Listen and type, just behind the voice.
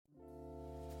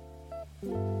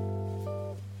What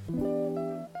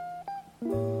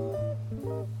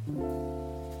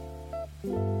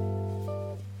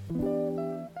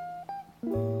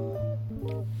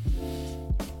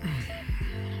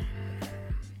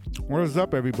is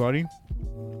up, everybody?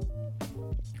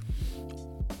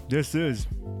 This is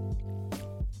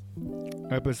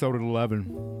episode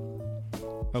 11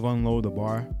 of Unload the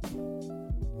Bar,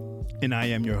 and I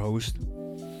am your host,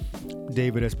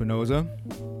 David Espinoza,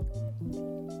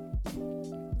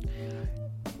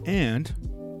 and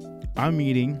I'm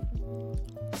eating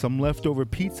some leftover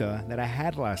pizza that I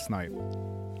had last night.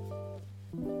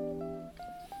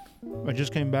 I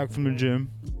just came back from the gym,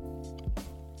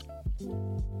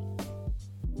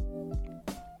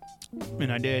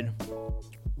 and I did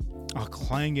a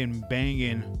clanging,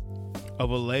 banging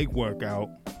of a leg workout.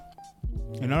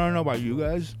 And I don't know about you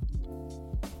guys,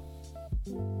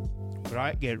 but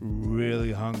I get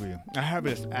really hungry. I have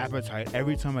this appetite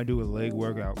every time I do a leg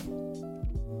workout.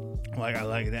 Like I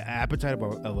like the appetite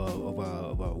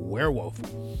of a werewolf.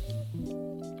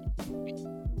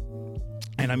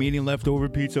 And I'm eating leftover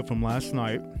pizza from last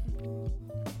night.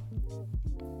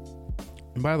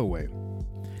 And by the way,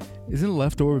 isn't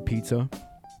leftover pizza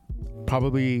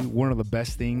probably one of the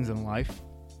best things in life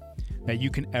that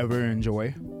you can ever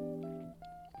enjoy?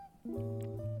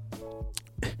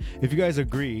 If you guys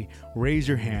agree, raise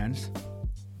your hands,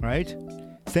 right?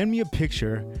 Send me a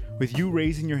picture with you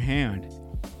raising your hand.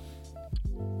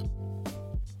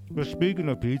 But speaking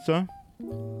of pizza,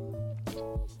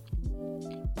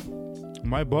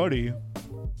 my buddy,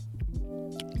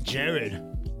 Jared,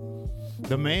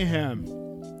 the Mayhem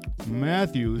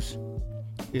Matthews,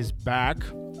 is back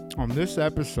on this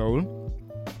episode,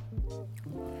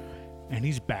 and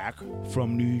he's back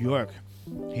from New York.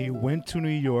 He went to New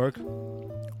York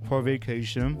for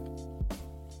vacation,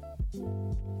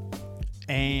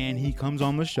 and he comes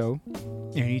on the show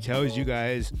and he tells you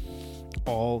guys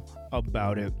all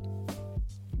about it.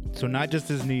 So not just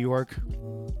his New York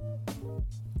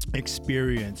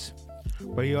experience,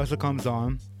 but he also comes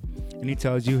on and he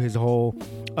tells you his whole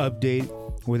update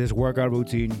with his workout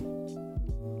routine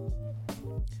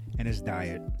and his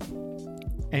diet.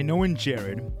 And knowing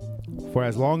Jared for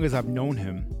as long as I've known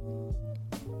him,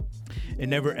 it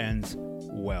never ends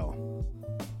well.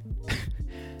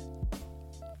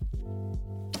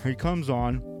 He comes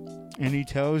on and he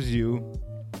tells you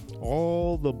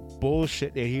all the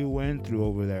bullshit that he went through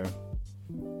over there.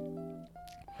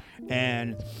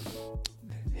 And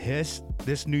this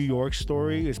New York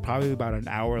story is probably about an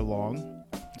hour long.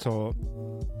 So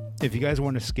if you guys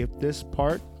want to skip this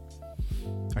part,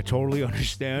 I totally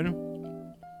understand.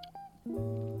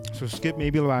 So skip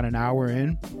maybe about an hour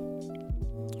in,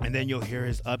 and then you'll hear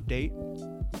his update.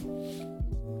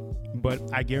 But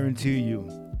I guarantee you,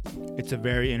 it's a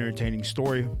very entertaining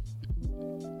story.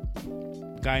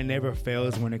 Guy never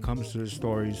fails when it comes to his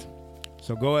stories.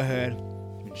 So go ahead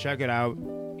and check it out.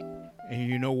 And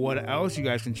you know what else you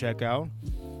guys can check out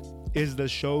is the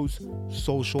show's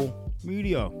social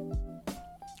media.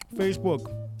 Facebook,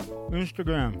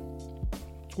 Instagram,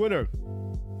 Twitter.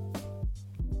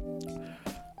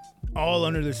 All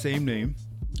under the same name,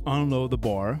 Unload the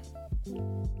Bar.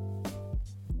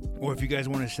 Or if you guys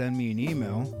want to send me an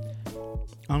email,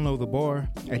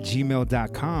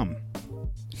 unloadthebar@gmail.com.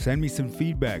 Send me some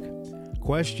feedback,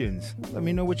 questions. Let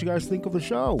me know what you guys think of the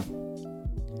show.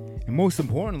 And most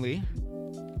importantly,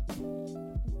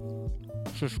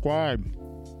 subscribe,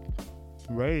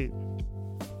 rate,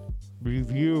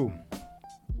 review,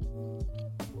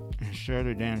 and share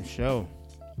the damn show.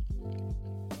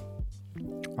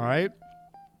 Alright?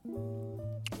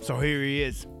 So here he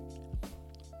is.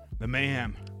 The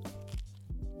Mayhem.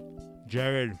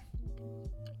 Jared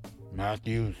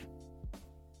Matthews.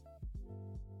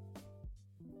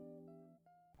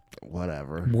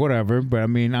 Whatever, but I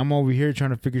mean, I'm over here trying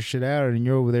to figure shit out, and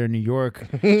you're over there in New York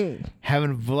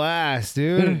having a blast,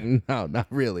 dude. No, not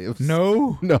really.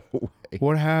 No way.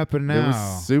 What happened now? It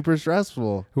was super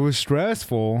stressful. It was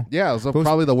stressful. Yeah, it was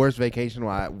probably the worst vacation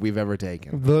we've ever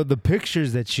taken. The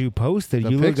pictures that you posted,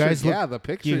 the pictures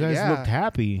looked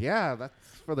happy. Yeah, that's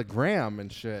for the gram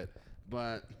and shit.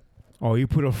 But you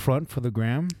put a front for the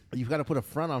gram? You've got to put a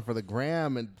front on for the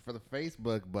gram and for the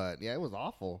Facebook. But yeah, it was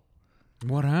awful.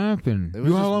 What happened?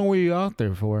 How long were you out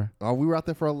there for? Oh, we were out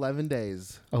there for 11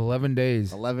 days. 11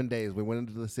 days. 11 days. We went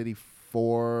into the city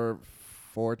four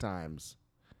times.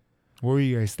 Where were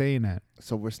you guys staying at?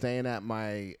 So we're staying at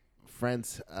my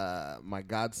friend's, my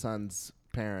godson's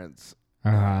parents.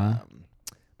 Uh-huh.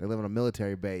 They live on a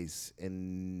military base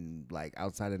in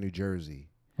outside of New Jersey.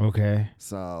 Okay.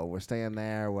 So we're staying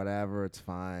there, whatever, it's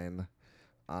fine.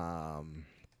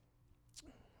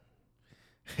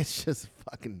 it's just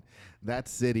fucking that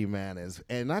city, man, is,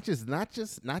 and not just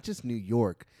New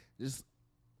York, just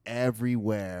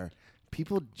everywhere.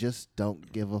 People just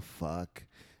don't give a fuck,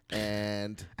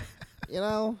 and you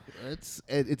know, it's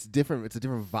different. It's a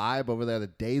different vibe over there. The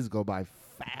days go by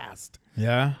fast.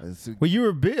 Yeah. Well, you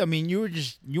were big. I mean, you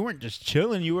weren't just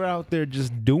chilling. You were out there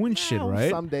just doing shit, right?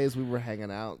 Some days we were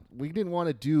hanging out. We didn't want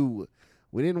to do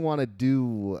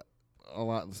a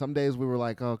lot. Some days we were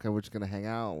like, okay, we're just gonna hang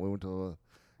out. We went to,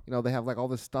 they have like all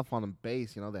this stuff on the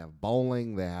base. They have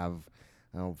bowling. They have,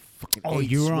 fucking. Oh,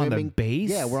 you were swimming. on the base?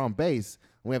 Yeah, we're on base.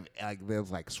 We have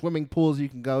there's like swimming pools you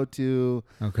can go to.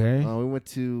 Okay. We went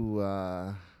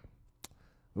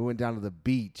down to the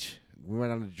beach. We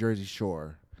went down to Jersey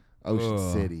Shore,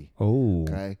 Ocean City. Oh.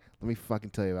 Okay. Let me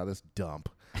fucking tell you about this dump.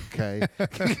 Okay.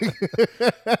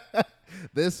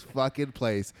 This fucking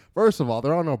place. First of all,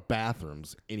 there are no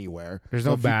bathrooms anywhere. There's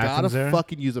no bathrooms there? If you gotta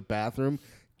fucking use a bathroom,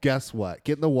 guess what?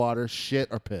 Get in the water, shit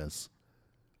or piss.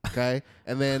 Okay?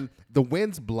 And then the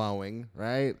wind's blowing,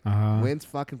 right? Wind's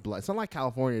fucking blowing. It's not like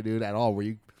California, dude, at all, where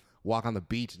you walk on the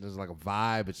beach and there's like a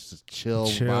vibe. It's just chill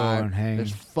vibe. And hang.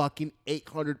 There's fucking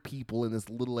 800 people in this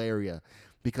little area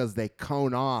because they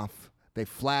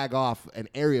flag off an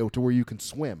area to where you can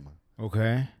swim.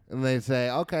 Okay. And they say,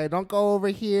 okay, don't go over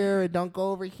here and don't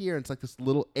go over here. And it's like this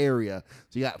little area.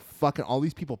 So you got fucking all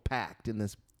these people packed in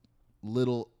this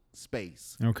little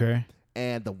space. Okay.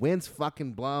 And the wind's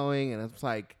fucking blowing. And it's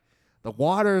like, the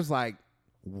water's like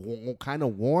kind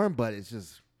of warm, but it's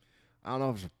just, I don't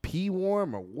know if it's pee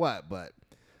warm or what, but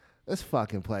this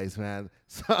fucking place, man.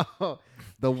 So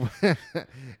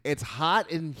it's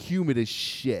hot and humid as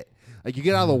shit. Like you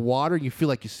get out of the water and you feel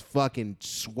like you're fucking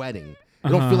sweating. You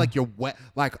don't feel like you're wet,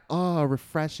 like, oh,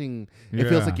 refreshing. It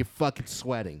feels like you're fucking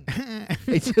sweating.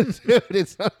 It's just, dude,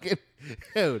 it's fucking,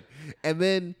 dude. And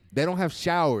then they don't have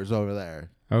showers over there.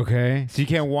 Okay. So you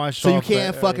can't wash off. So you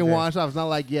can't fucking wash off. It's not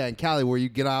like, in Cali where you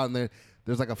get out and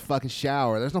there's like a fucking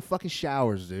shower. There's no fucking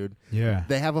showers, dude. Yeah.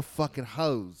 They have a fucking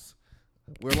hose.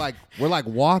 We're like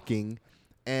walking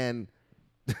and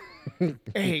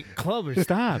hey, Clubber,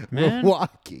 stop, man. We're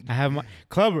walking. I have my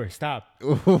Clubber, stop.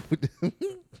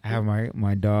 I have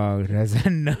my dog. He has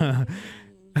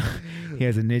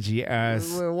an itchy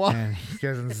ass, and he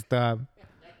doesn't stop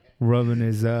rubbing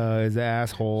his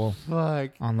asshole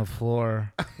on the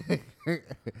floor.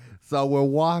 So we're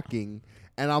walking,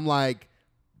 and I'm like,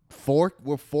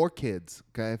 we're four kids,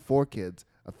 okay? 4 kids,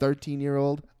 a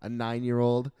 13-year-old, a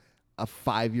 9-year-old, a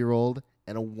 5-year-old,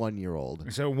 and a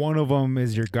 1-year-old. So one of them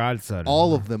is your godson.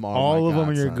 All of them are. All of them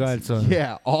are godsons. your godson.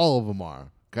 Yeah, all of them are.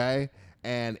 Okay,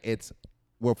 and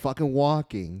we're fucking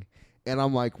walking, and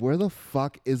I'm like, where the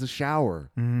fuck is a shower?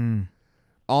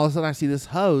 All of a sudden, I see this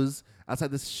hose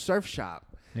outside this surf shop,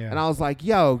 and I was like,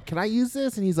 yo, can I use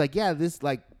this? And he's like, yeah, this is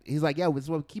what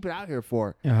we keep it out here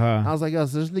for. I was like, yo,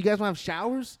 so you guys don't have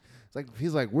showers?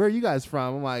 He's like, where are you guys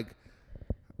from? I'm like,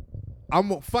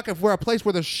 we're a place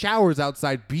where there's showers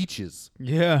outside beaches.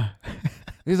 Yeah.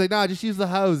 He's like, no, just use the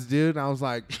hose, dude. And I was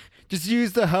like, just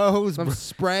use the hose. I'm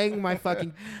spraying my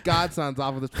fucking godsons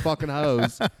off of this fucking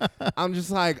hose. I'm just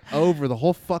like over the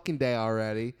whole fucking day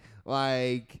already.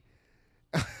 Like,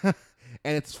 and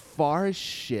it's far as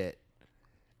shit.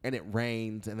 And it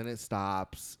rains and then it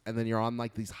stops. And then you're on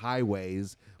like these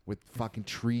highways with fucking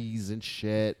trees and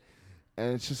shit.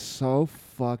 And it's just so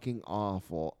fucking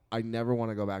awful. I never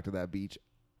want to go back to that beach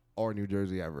or New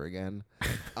Jersey ever again.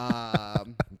 So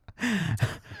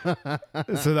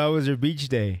that was your beach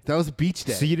day. That was a beach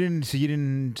day. So you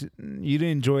didn't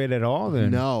enjoy it at all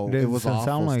then? No, it was awful.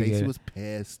 Sound like Stacey it. was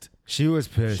pissed. She was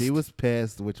pissed. She was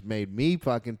pissed, which made me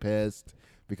fucking pissed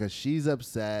because she's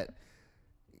upset.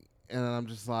 And I'm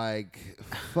just like,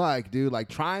 fuck, dude. Like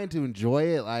trying to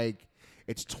enjoy it, like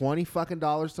it's $20 fucking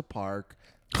to park.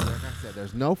 Like I said,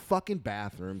 there's no fucking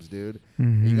bathrooms, dude.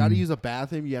 You got to use a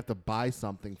bathroom. You have to buy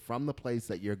something from the place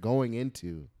that you're going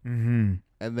into, and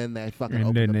then they fucking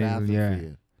open the bathroom for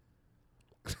you.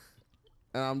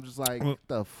 And I'm just like,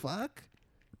 the fuck?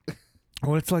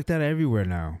 Well, it's like that everywhere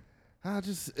now.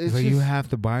 It's like just, you have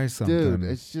to buy something, dude.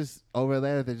 It's just over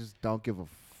there. They just don't give a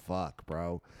fuck,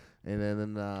 bro. And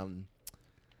then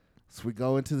so we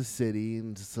go into the city,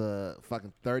 and it's a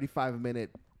fucking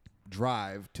 35-minute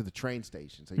drive to the train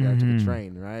station. So you gotta take a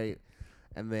train, right?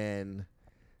 And then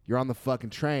you're on the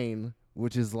fucking train,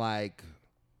 which is like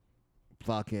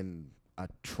fucking a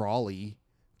trolley,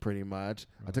 pretty much.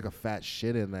 I took a fat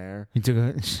shit in there. You took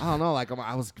a I don't know, like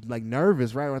I was like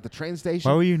nervous, right? We're at the train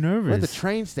station. Why were you nervous? We're at the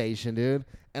train station, dude.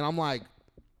 And I'm like,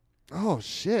 oh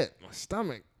shit, my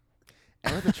stomach.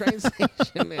 And at the train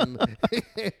station,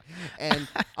 and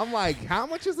I'm like, how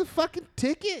much is the fucking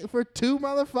ticket for two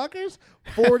motherfuckers?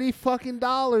 $40 fucking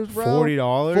dollars, bro.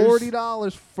 $40?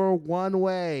 $40 for one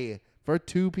way for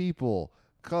two people.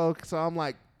 So I'm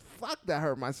like, fuck, that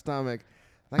hurt my stomach.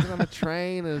 Like on a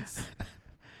train, and it's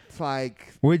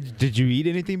like. Wait, did you eat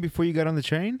anything before you got on the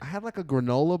train? I had like a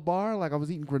granola bar. Like I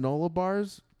was eating granola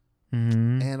bars,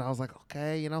 and I was like,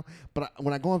 okay, you know. But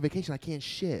when I go on vacation, I can't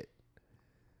shit.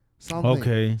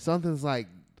 Something's like,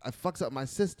 it fucks up my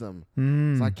system.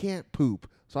 So I can't poop.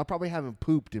 So I probably haven't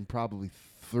pooped in probably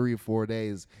 3 or 4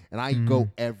 days. And I go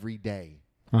every day.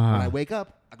 When I wake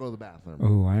up, I go to the bathroom.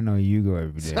 Oh, I know you go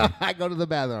every day. So I go to the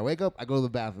bathroom. I wake up, I go to the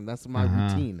bathroom. That's my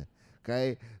routine.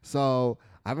 Okay? So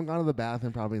I haven't gone to the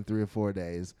bathroom probably in 3 or 4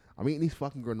 days. I'm eating these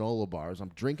fucking granola bars.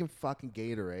 I'm drinking fucking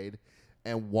Gatorade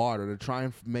and water to try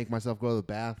and make myself go to the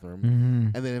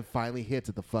bathroom. And then it finally hits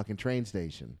at the fucking train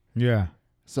station. Yeah.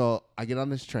 So I get on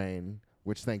this train,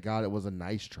 which thank God it was a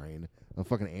nice train, a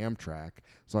fucking Amtrak.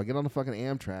 So I get on the fucking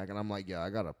Amtrak, and I'm like, yeah, I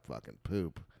gotta fucking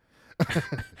poop.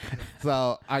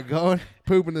 So I go and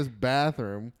poop in this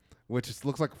bathroom, which just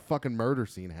looks like a fucking murder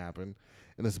scene happened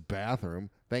in this bathroom.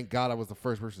 Thank God I was the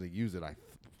first person to use it.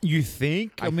 You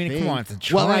think? I mean, think. come on, it's a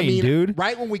train, well, I mean, dude.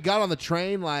 Right when we got on the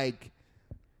train, like,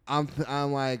 I'm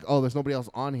like, oh, there's nobody else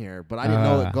on here. But I didn't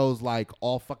know it goes, like,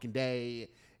 all fucking day.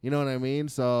 You know what I mean?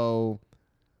 So,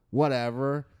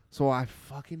 whatever. So I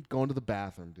fucking go into the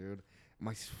bathroom, dude.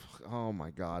 Oh,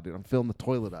 my God, dude. I'm filling the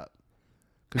toilet up.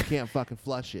 Because you can't fucking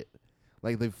flush it.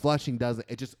 Like, the flushing doesn't.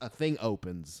 It just, a thing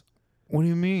opens. What do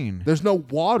you mean? There's no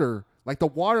water. Like, the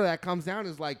water that comes down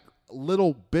is, like,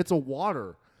 little bits of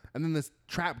water. And then this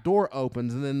trap door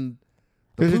opens, and then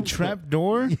there's a trap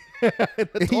door. In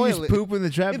the toilet. You just poop in the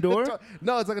trap door.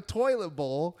 No, it's like a toilet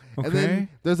bowl, Okay. and then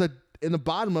there's in the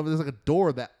bottom of it. There's like a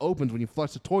door that opens when you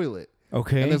flush the toilet.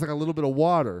 Okay. And there's like a little bit of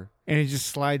water. And it just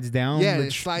slides down. Yeah, and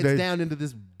it slides down into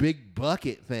this big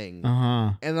bucket thing.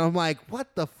 And I'm like,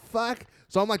 what the fuck?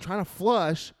 So I'm like trying to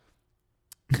flush.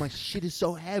 My shit is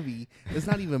so heavy, it's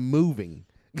not even moving.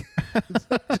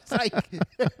 It's like.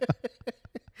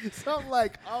 So I'm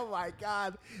like, oh my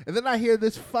God. And then I hear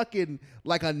this fucking,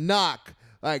 like a knock,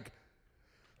 like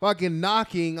fucking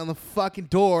knocking on the fucking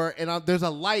door. And there's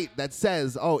a light that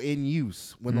says, oh, in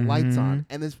use when the light's on.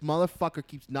 And this motherfucker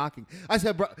keeps knocking. I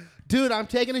said, bro, dude, I'm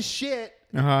taking a shit.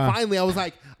 Finally, I was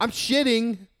like, I'm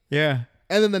shitting. Yeah.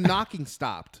 And then the knocking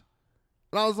stopped.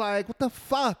 And I was like, what the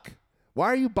fuck? Why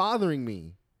are you bothering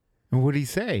me? And what did he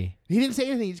say? He didn't say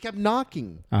anything. He just kept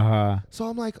knocking. So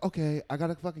I'm like, okay, I got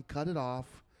to fucking cut it off.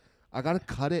 I gotta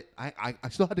cut it. I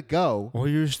still had to go. Well,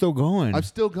 you're still going. I'm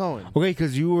still going. Okay,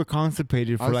 because you were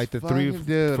constipated for like the 3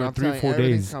 or 4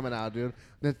 days. Coming out, dude.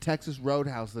 The Texas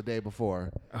Roadhouse the day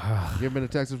before. You ever been to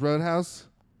Texas Roadhouse?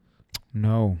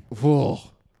 No. Whoa.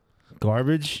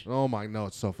 Garbage? Oh my, no,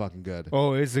 it's so fucking good.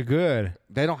 Oh, is it good?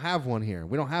 They don't have one here.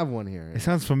 We don't have one here. It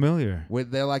sounds familiar.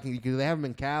 They're like, they have them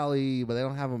in Cali, but they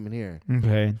don't have them in here.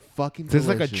 Okay. Fucking There's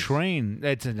delicious. like a train.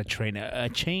 That's a train. A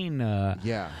chain.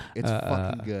 Yeah, it's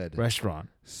fucking good. Restaurant.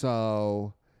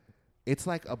 So, it's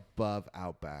like above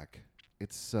Outback.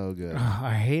 It's so good.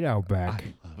 I hate Outback.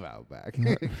 I love Outback.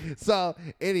 So,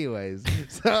 anyways,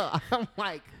 I'm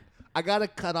like, I gotta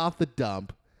cut off the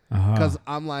dump because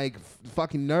I'm like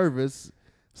fucking nervous.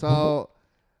 So,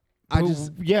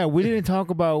 yeah, we didn't talk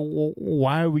about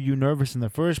why were you nervous in the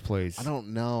first place. I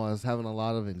don't know. I was having a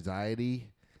lot of anxiety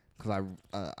because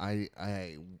I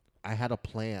had a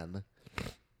plan.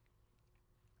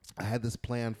 I had this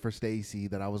plan for Stacy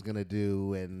that I was gonna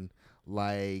do, and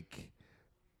like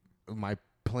my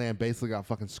plan basically got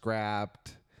fucking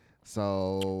scrapped.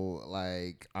 So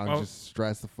like I was just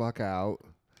stressed the fuck out.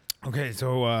 Okay,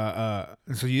 so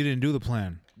you didn't do the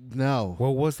plan. No.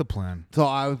 What was the plan? So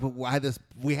I had this.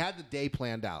 We had the day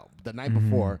planned out the night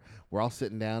before. We're all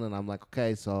sitting down, and I'm like,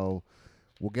 okay, so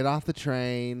we'll get off the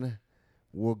train.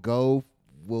 We'll go.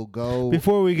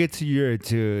 Before we get to your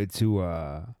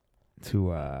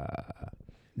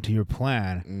your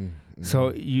plan.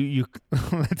 So you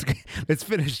let's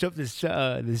finish up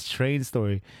this train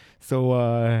story.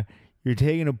 So you're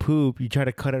taking a poop. You try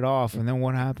to cut it off, and then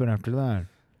what happened after that?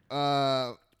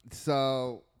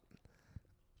 So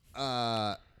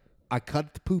I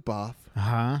cut the poop off.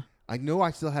 I knew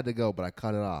I still had to go, but I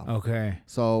cut it off. Okay.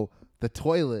 So the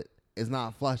toilet is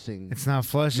not flushing. It's not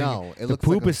flushing. No, the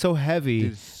poop is so heavy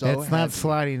that's not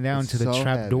sliding down to the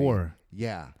trap door.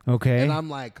 Yeah. Okay. And I'm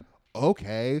like,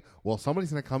 okay, well, somebody's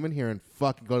gonna come in here and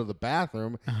fucking go to the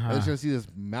bathroom, and they're gonna see this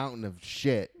mountain of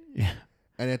shit. Yeah.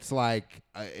 And it's like,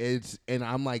 and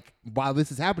I'm like, while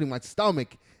this is happening, my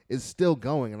stomach is still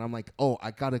going, and I'm like, oh,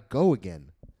 I gotta go again,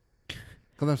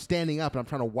 because I'm standing up and I'm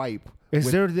trying to wipe.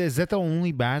 Is that the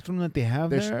only bathroom that they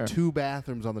have There's there? 2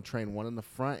 bathrooms on the train, one in the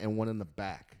front and one in the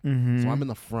back. Mm-hmm. So I'm in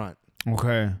the front.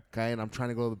 Okay. Okay, and I'm trying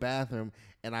to go to the bathroom,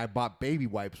 and I bought baby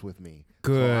wipes with me.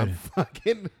 Good.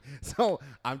 So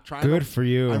I'm trying. Good for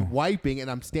you. I'm wiping, and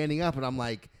I'm standing up, and I'm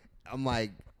like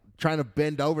trying to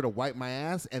bend over to wipe my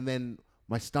ass, and then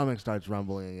my stomach starts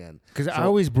rumbling again. Because I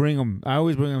always bring them.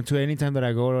 To anytime that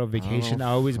I go to a vacation. Oh, I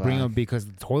always bring fuck. them because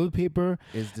the toilet paper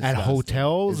It's at disgusting.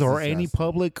 hotels It's or any disgusting.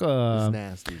 public, It's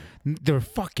nasty. they're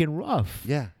fucking rough.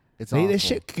 Yeah, it's awful. This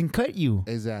shit can cut you.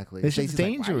 Exactly. This shit's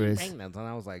Stacey's like, "Why are you dangerous." banging them?" And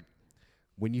I was like,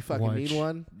 when you fucking Watch. need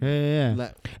one,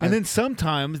 Yeah. And then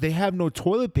sometimes they have no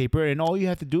toilet paper, and all you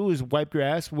have to do is wipe your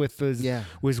ass with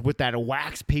with that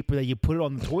wax paper that you put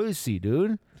on the toilet seat,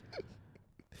 dude.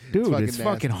 Dude, it's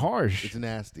fucking harsh. It's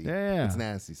nasty. Yeah. It's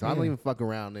nasty. So I don't even fuck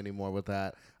around anymore with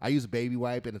that. I use a baby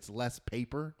wipe, and it's less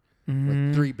paper. Mm-hmm.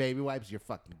 Like 3 baby wipes, you're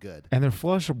fucking good. And they're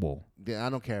flushable. Yeah, I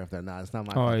don't care if they're not. It's not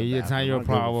my. Oh, fucking it's not bathroom. your I don't give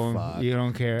a problem. fuck. You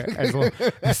don't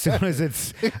care. As soon as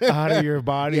it's out of your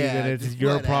body, Yeah, then it's just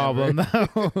your whatever. problem.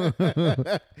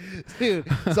 Dude.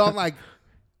 So I'm like,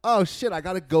 oh shit, I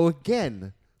gotta go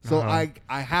again. So I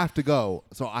have to go.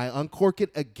 So I uncork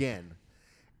it again,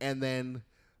 and then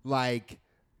like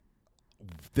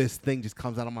this thing just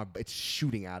comes out of my. It's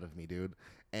shooting out of me, dude,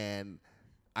 and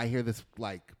I hear this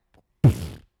like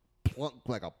plunk,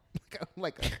 like a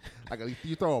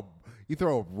you throw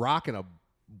a rock in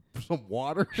some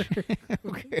water.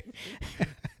 Okay.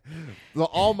 So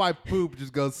all my poop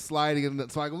just goes sliding in.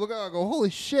 So I look at it, I go, holy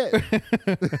shit.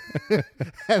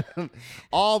 And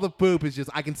all the poop is just,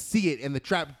 I can see it, and the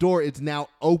trap door is now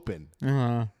open.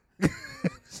 Uh-huh.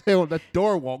 So the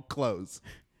door won't close.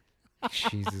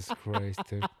 Jesus Christ,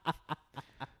 dude.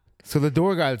 So the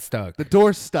door got stuck. The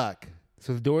door's stuck.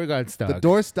 So the door got stuck. The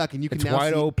door's stuck, and you can It's now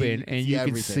wide see, open, and you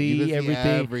can see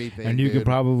everything, and you dude. can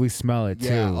probably smell it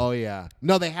Yeah. too. Oh yeah.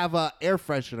 No, they have a air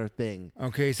freshener thing.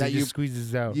 Okay, so that you just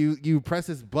squeezes out. You press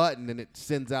this button, and it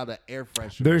sends out an air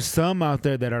freshener. There's some out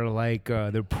there that are like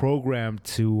they're programmed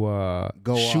to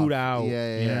Go shoot off. out.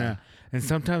 Yeah. And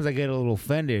sometimes I get a little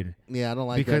offended Yeah, I don't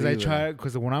like because that I either. try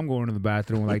because when I'm going to the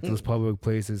bathroom, like those public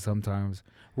places, sometimes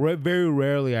very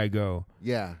rarely I go.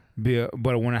 Yeah.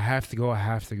 But when I have to go, I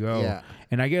have to go. Yeah.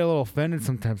 And I get a little offended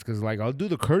sometimes because like I'll do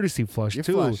the courtesy flush You're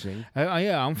too. flushing.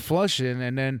 Yeah, I'm flushing,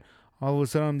 and then all of a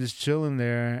sudden I'm just chilling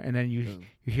there, and then you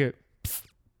hear. Psst,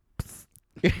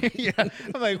 psst. Yeah,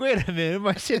 I'm like, wait a minute,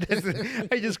 my shit doesn't.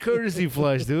 I just courtesy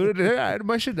flush, dude.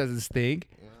 My shit doesn't stink.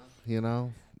 You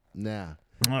know? Nah.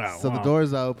 Oh, So the wow.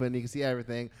 door's open. You can see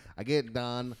everything. I get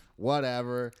done.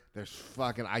 Whatever. There's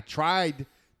fucking. I tried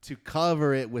to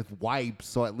cover it with wipes,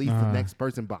 so at least the next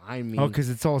person behind me. Oh,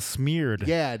 because it's all smeared.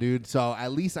 Yeah, dude. So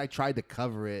at least I tried to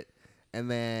cover it,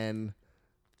 and then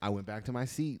I went back to my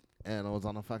seat, and I was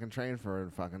on a fucking train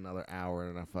for fucking another hour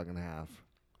and a fucking half.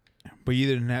 But you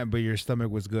didn't have. But your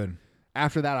stomach was good.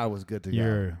 After that, I was good to go.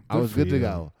 You're I good was for good to you.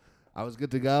 go. I was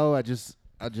good to go. I just.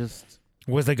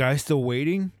 Was the guy still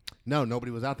waiting? No,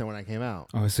 nobody was out there when I came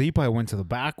out, Oh, so you probably went to the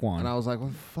back one. and I was like,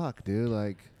 "What the fuck, dude?"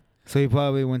 Like. So you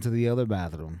probably went to the other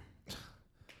bathroom.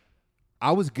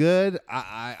 I was good.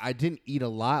 I didn't eat a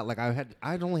lot. Like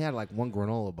I'd only had like one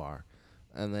granola bar,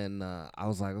 and then I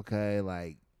was like, okay,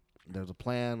 like there's a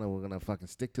plan, and we're gonna fucking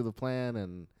stick to the plan,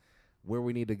 and where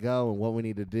we need to go and what we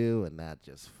need to do, and that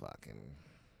just fucking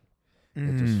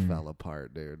it just fell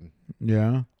apart, dude.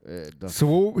 Yeah. The So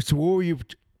what were you?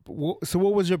 So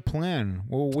what was your plan?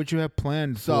 What you have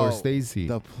planned for Stacy?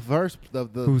 The first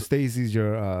Who Stacy's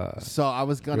your so I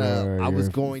was gonna I was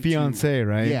going fiance, to,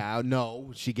 right? Yeah,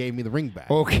 no, she gave me the ring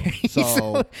back. Okay.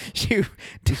 So she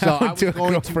So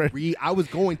I was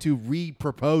going to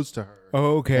re-propose to her.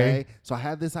 Oh, okay. So I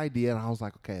had this idea, and I was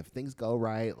like, okay, if things go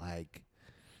right, like,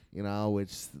 you know,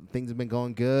 which things have been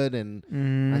going good, and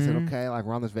I said, okay, like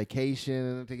we're on this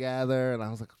vacation together, and I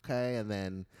was like, okay, and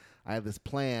then I had this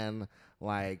plan,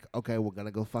 like, okay, we're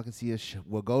gonna go fucking see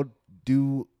we'll go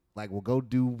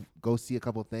see a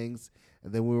couple things,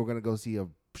 and then we were gonna go see a.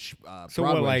 So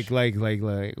Broadway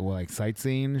what, like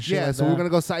sightseeing? And shit yeah, like so that? we're gonna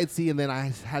go sightsee, and then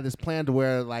I had this plan to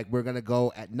where like we're gonna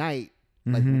go at night,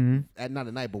 like not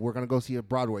at night, but we're gonna go see a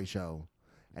Broadway show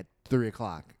at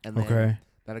 3:00, and then Okay.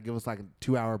 that'll give us like a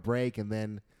 2-hour break, and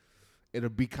then it'll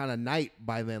be kind of night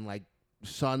by then, like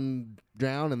sun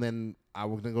down, and then I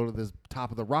was gonna go to this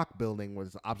top of the rock building where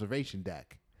it's an observation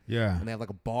deck, Yeah. and they have like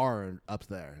a bar up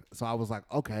there. So I was like,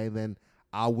 okay, then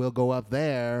I will go up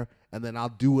there, and then I'll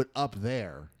do it up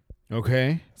there.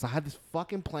 Okay. So I had this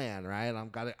fucking plan, right? And I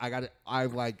got it. I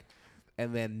like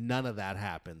And then none of that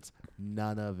happens.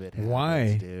 None of it happens,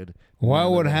 Why? dude. Why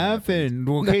None would of it happens. happen?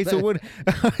 Okay, so what?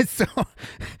 so,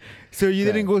 so you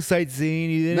didn't go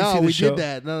sightseeing. You didn't see No, the we show. did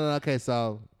that. No. Okay,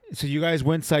 so You guys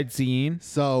went sightseeing.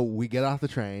 we get off the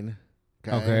train.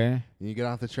 Okay. And you get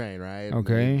off the train, right?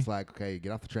 Okay. And it's like, okay, you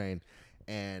get off the train,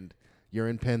 and you're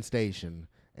in Penn Station,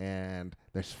 and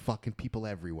there's fucking people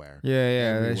everywhere. Yeah.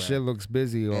 Everywhere. That shit looks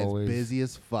busy always. It's busy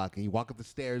as fuck. And you walk up the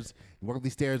stairs,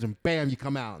 and bam, you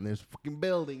come out, and there's fucking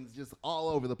buildings just all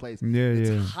over the place. Yeah,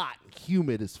 it's hot and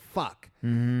humid as fuck.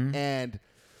 Mm-hmm. And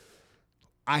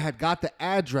I had got the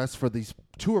address for these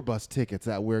tour bus tickets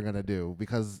that we're going to do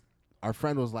because our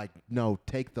friend was like, no,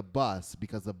 take the bus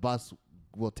because the bus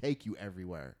will take you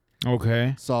everywhere.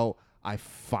 Okay. So I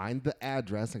find the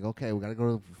address and go, okay, we got to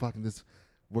go to fucking this.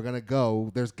 We're going to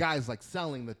go. There's guys like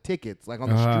selling the tickets like on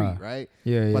the street, right?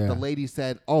 Yeah, But the lady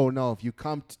said, oh, no, if you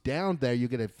come down there, you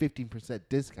get a 15%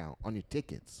 discount on your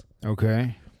tickets.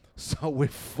 Okay. So we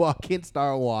fucking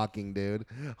start walking, dude.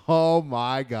 Oh,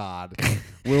 my God.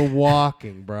 We're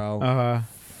walking, bro.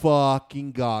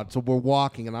 Fucking God. So we're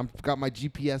walking, and I've got my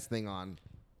GPS thing on.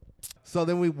 So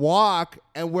then we walk,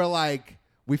 and we're like,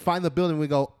 we find the building. We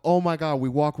go, oh, my God. We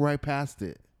walk right past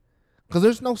it. Because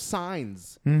there's no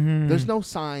signs. Mm-hmm. There's no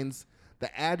signs.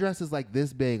 The address is like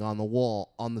this big on the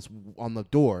wall, on the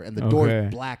door, and the door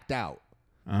is blacked out.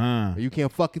 You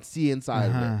can't fucking see inside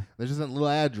of it. There's just a little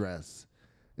address,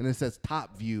 and it says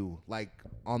Top View like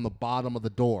on the bottom of the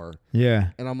door.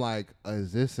 Yeah. And I'm like,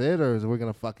 is this it, or is we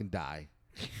gonna fucking die?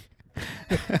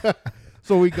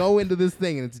 So we go into this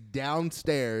thing, and it's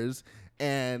downstairs,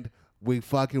 and we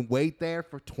fucking wait there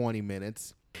for 20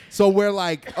 minutes. So we're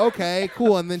like, okay,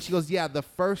 cool. And then she goes, yeah, the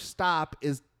first stop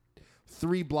is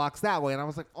 3 blocks that way. And I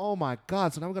was like, oh my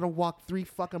God. So now we're going to walk 3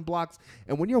 fucking blocks.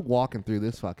 And when you're walking through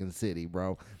this fucking city,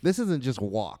 bro, this isn't just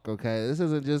walk, okay? This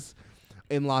isn't just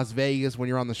in Las Vegas when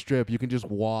you're on the strip. You can just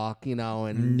walk, you know,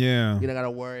 and you don't got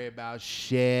to worry about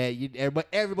shit.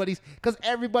 Because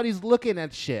everybody's looking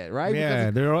at shit, right? Yeah,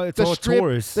 because it's all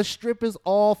tourists. The strip is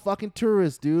all fucking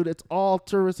tourists, dude. It's all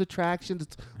tourist attractions.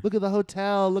 Look at the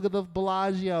hotel. Look at the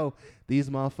Bellagio. These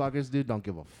motherfuckers, dude, don't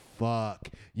give a fuck.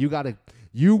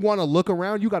 You want to look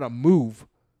around, you got to move.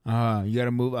 You got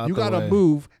to move out You the way. got to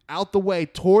move out the way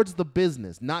towards the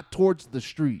business, not towards the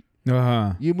street.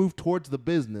 You move towards the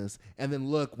business and then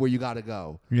look where you got to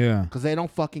go. Yeah. Because they don't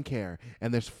fucking care.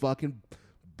 And there's fucking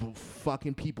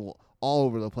people all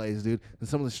over the place, dude. And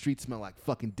some of the streets smell like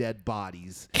fucking dead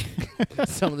bodies.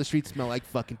 Some of the streets smell like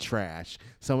fucking trash.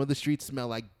 Some of the streets smell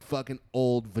like fucking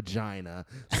old vagina.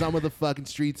 Some of the fucking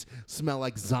streets smell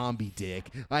like zombie dick.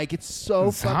 Like, it's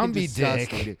so fucking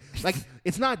disgusting, dude. Like,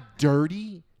 it's not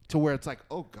dirty to where it's like,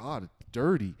 oh, God, it's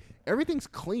dirty. Everything's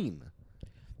clean.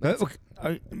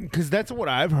 Because that's what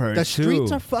I've heard. The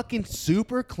streets are fucking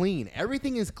super clean.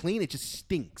 Everything is clean. It just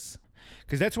stinks.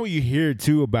 Because that's what you hear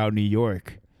too about New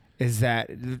York, is that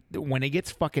when it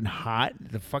gets fucking hot,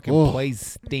 the fucking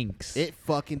place stinks. It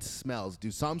fucking smells,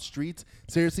 dude. Some streets,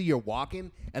 seriously, you're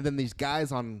walking, and then these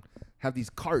guys have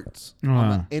these carts on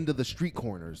the end of the street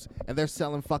corners, and they're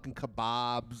selling fucking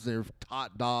kebabs or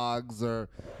hot dogs or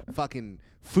fucking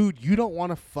food you don't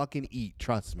want to fucking eat.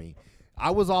 Trust me. I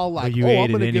was all like, I'm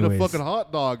going to get a fucking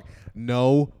hot dog.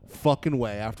 No fucking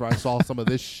way. After I saw some of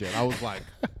this shit, I was like,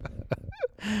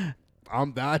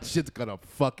 that shit's going to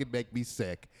fucking make me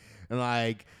sick. And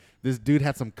like, this dude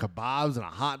had some kebabs and a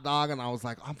hot dog, and I was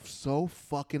like, I'm so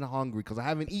fucking hungry because I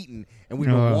haven't eaten, and we've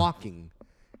been walking,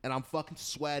 and I'm fucking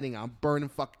sweating. I'm burning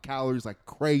fucking calories like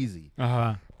crazy.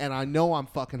 And I know I'm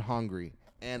fucking hungry.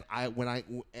 And I'm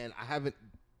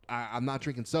not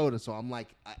drinking soda, so I'm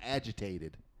like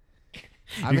agitated.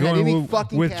 I haven't had any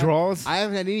fucking withdrawals. I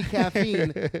haven't had any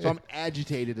caffeine, so I'm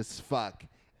agitated as fuck.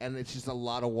 And it's just a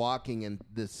lot of walking and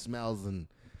the smells and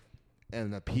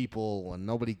the people, and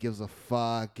nobody gives a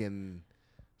fuck. And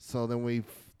so then we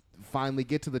finally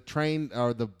get to the train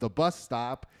or the bus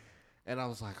stop, and I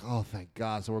was like, oh, thank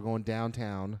God. So we're going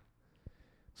downtown.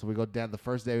 So we go down. The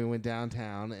first day we went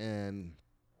downtown and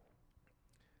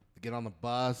get on the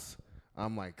bus.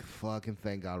 I'm like, fucking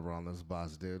thank God we're on this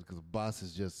bus, dude, because the bus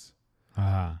is just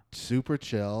super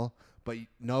chill, but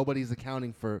nobody's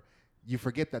accounting for. You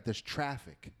forget that there's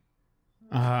traffic.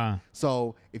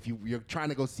 So if you're trying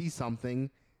to go see something,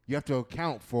 you have to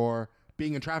account for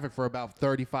being in traffic for about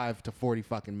 35 to 40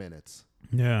 fucking minutes.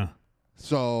 Yeah.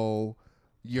 So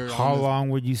how long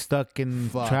were you stuck in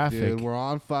traffic? Dude, we're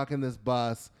on fucking this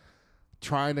bus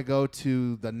trying to go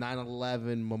to the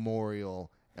 9/11 memorial,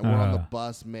 and we're on the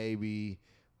bus maybe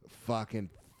fucking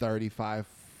 35,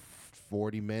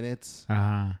 40 minutes.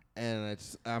 Uh-huh. And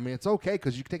it's okay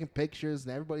because you're taking pictures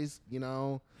and everybody's,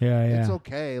 Yeah. it's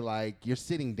okay. Like, you're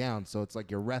sitting down, so it's like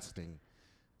you're resting.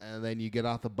 And then you get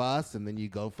off the bus and then you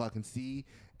go fucking see.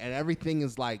 And everything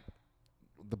is like,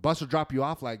 the bus will drop you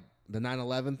off like the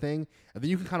 9/11 thing. And then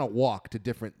you can kind of walk to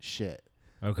different shit.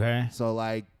 Okay. So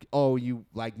like,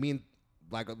 me and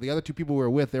like the other two people we were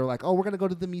with, they were like, oh, we're going to go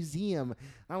to the museum. And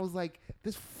I was like,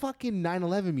 this fucking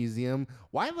 9/11 museum,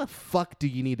 why the fuck do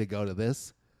you need to go to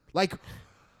this? Like,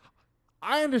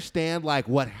 I understand like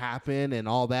what happened and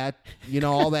all that,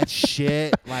 all that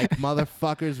shit, like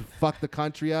motherfuckers fuck the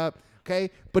country up.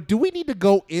 Okay. But do we need to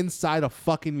go inside a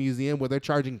fucking museum where they're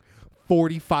charging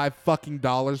 $45 fucking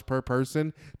per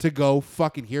person to go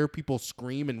fucking hear people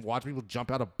scream and watch people jump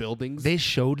out of buildings? They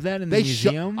showed that in the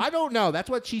museum? I don't know.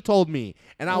 That's what she told me.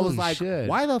 And I was Holy like, shit.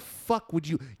 why the fuck would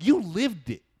you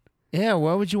lived it. Yeah,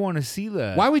 why would you want to see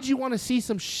that? Why would you want to see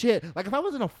some shit? Like, if I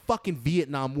was in a fucking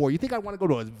Vietnam War, you think I'd want to go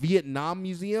to a Vietnam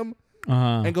museum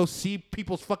and go see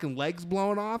people's fucking legs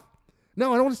blown off?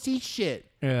 No, I don't want to see shit.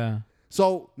 Yeah.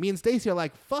 So me and Stacey are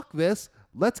like, fuck this.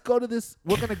 Let's go to this.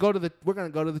 We're gonna go to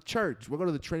the church. We'll go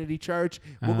to the Trinity Church.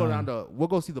 We'll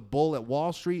go see the bull at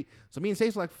Wall Street. So me and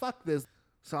Stacey are like, fuck this.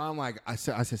 So I'm like, I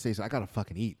said, Stacey, I gotta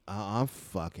fucking eat. I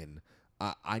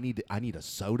need a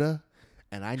soda.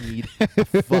 And I need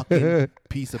a fucking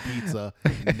piece of pizza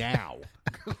now.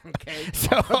 Okay?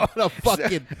 So I'm gonna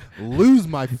fucking lose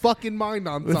my fucking mind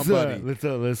on somebody.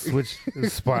 Let's switch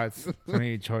spots. I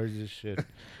need to charge this shit.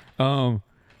 So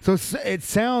it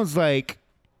sounds like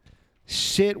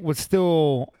shit was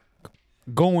still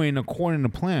going according to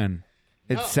plan.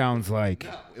 It sounds like.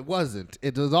 No, it wasn't.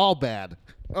 It was all bad.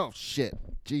 Oh shit.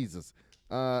 Jesus.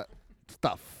 What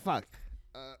the fuck?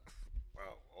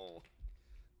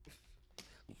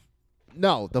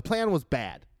 No, the plan was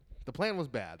bad. The plan was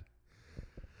bad.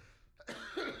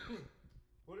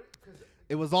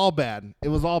 It was all bad. It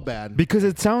was all bad. Because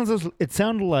it sounded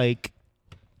like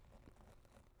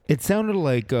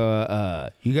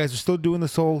you guys are still doing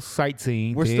this whole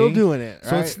sightseeing. We're thing. still doing it.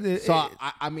 So right?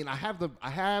 I have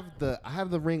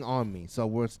the ring on me, so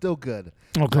we're still good.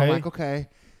 Okay. So I'm like, okay.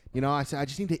 I said I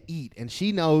just need to eat, and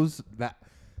she knows that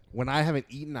when I haven't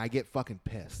eaten, I get fucking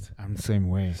pissed. I'm the same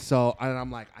way. So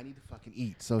I'm like, I need to fucking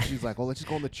eat. So she's like, well, let's just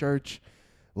go in the church.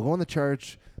 We'll go in the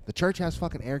church. The church has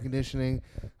fucking air conditioning.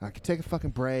 I can take a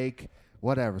fucking break,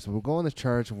 whatever. So we'll go in the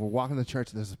church, and we're walking in the church,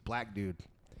 and there's this black dude.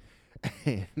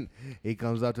 And he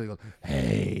comes up to me and goes,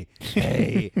 hey.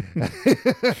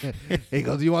 He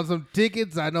goes, you want some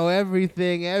tickets? I know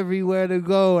everything, everywhere to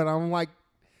go. And I'm like,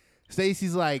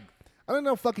 Stacy's like, I don't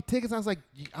know fucking tickets. I was like,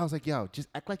 yo, just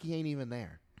act like he ain't even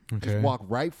there. Okay. Just walk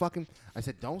right fucking. I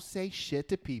said, don't say shit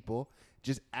to people.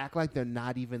 Just act like they're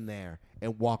not even there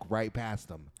and walk right past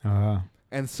them.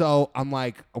 And so I'm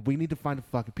like, we need to find a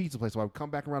fucking pizza place. So I come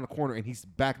back around the corner and he's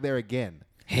back there again.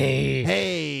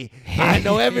 Hey, I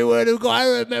know everywhere to go. I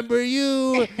remember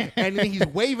you. And then he's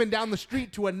waving down the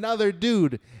street to another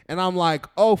dude. And I'm like,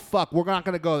 oh, fuck, we're not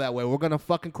going to go that way. We're going to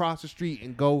fucking cross the street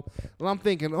and go. And I'm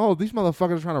thinking, oh, these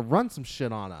motherfuckers are trying to run some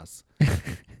shit on us.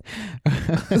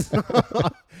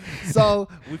 So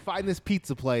we find this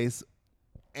pizza place.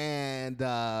 And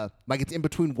it's in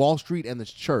between Wall Street and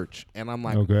this church. And I'm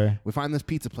like, okay. We find this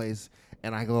pizza place.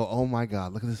 And I go, oh, my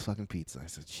God, look at this fucking pizza. I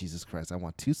said, Jesus Christ, I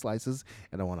want 2 slices,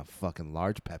 and I want a fucking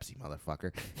large Pepsi,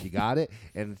 motherfucker. You got it?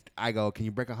 And I go, can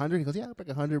you break 100? He goes, yeah, I'll break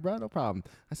 100, bro, no problem.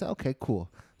 I said, okay,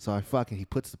 cool. So he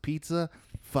puts the pizza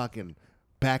fucking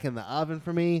back in the oven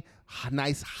for me.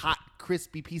 Nice, hot,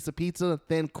 crispy piece of pizza,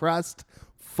 thin crust.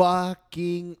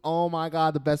 Fucking, oh, my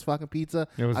God, the best fucking pizza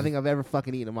I think I've ever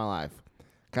fucking eaten in my life.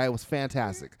 Okay, it was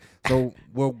fantastic. So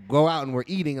we'll go out and we're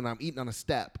eating, and I'm eating on a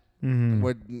step. Mm-hmm.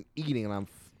 We're eating, and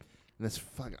this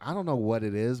fucking, I don't know what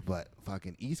it is, but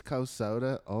fucking East Coast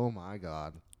soda. Oh my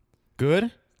God.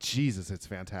 Good? Jesus, it's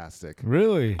fantastic.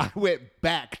 Really? I went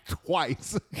back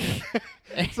twice.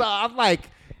 So I'm like,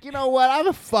 you know what?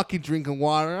 I'm fucking drinking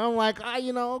water. I'm like,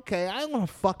 okay, I want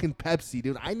a fucking Pepsi,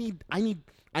 dude. I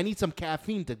need some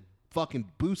caffeine to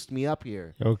fucking boost me up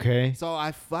here. Okay. So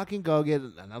I fucking go get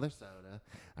another soda.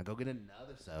 I go get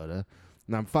another soda,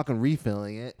 and I'm fucking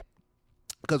refilling it.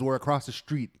 Because we're across the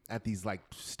street at these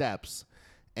steps,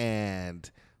 and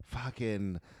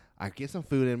fucking, I get some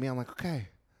food in me. I'm like,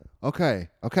 okay,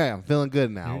 I'm feeling good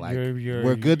now.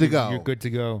 We're good to go. You're good to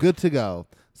go. Good to go.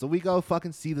 So we go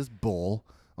fucking see this bull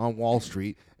on Wall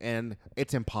Street, and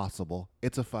it's impossible.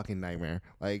 It's a fucking nightmare.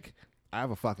 I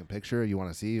have a fucking picture. You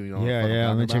want to see? You know? Yeah, what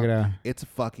I'm let me talking check it about? out. It's a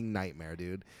fucking nightmare,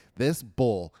 dude. This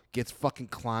bull gets fucking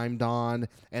climbed on,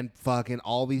 and fucking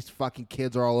all these fucking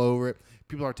kids are all over it.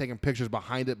 People are taking pictures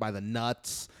behind it by the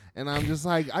nuts, and I'm just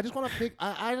like, I just want to pick.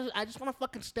 I just want to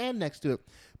fucking stand next to it,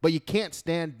 but you can't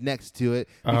stand next to it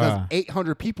because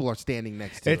 800 people are standing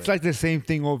next to it. It's like the same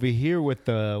thing over here with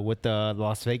the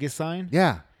Las Vegas sign.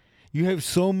 Yeah. You have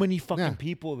so many fucking Yeah.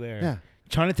 people there. Yeah.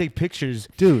 Trying to take pictures,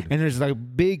 Dude. and there's like a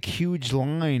big, huge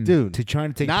line, Dude, to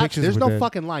trying to take pictures. There's with no it.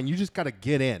 fucking line. You just gotta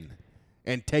get in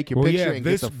and take your picture and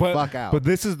get the fuck out. But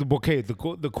this is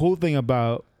the cool thing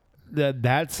about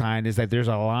that sign is that there's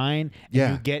a line, and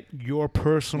Yeah. you get your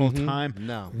personal time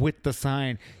No. with the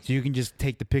sign, so you can just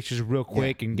take the pictures real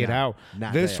quick and get No. out.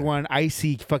 Not This there. one, I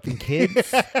see fucking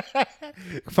kids,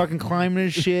 fucking climbing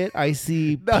and shit. I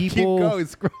see No, people. keep going,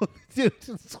 scroll, dude.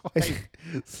 Just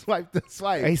swipe the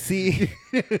swipe. I see.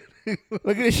 Look at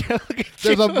this. Look at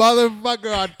There's you. a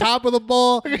motherfucker on top of the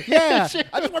bowl. Yeah,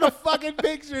 I just want a fucking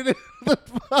picture. Dude. The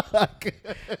fuck.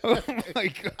 Oh my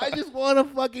god. I just want a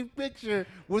fucking picture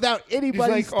without There's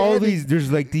anybody. like all these.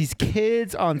 There's like these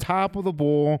kids on top of the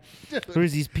bull.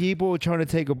 There's these people trying to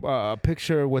take a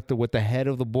picture with the head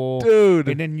of the bull, Dude.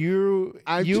 And then you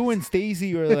and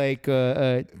Stacy are like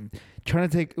trying to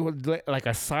take like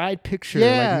a side picture,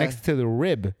 Yeah. like next to the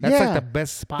rib. That's Yeah. like the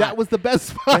best spot. That was the best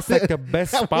spot. That's like the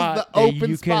best that spot was that the open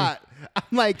you can- spot. I'm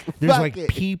like, There's fuck like it.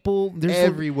 people. There's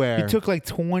Everywhere. You took like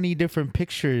 20 different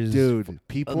pictures, Dude,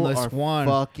 people Unless are one,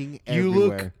 fucking You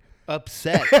everywhere. look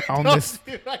upset on this.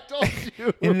 I told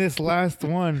you. In this last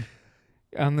one,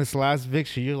 on this last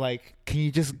picture, you're like, can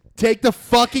you just Take the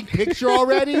fucking picture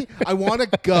already. I want to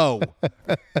go.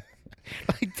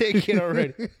 like take it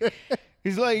already?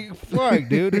 He's like, fuck,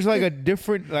 dude. There's like a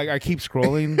different. Like I keep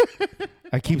scrolling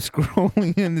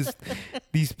in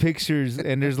these pictures,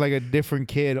 and there's like a different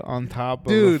kid on top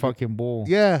of the Dude. fucking bull.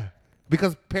 Yeah,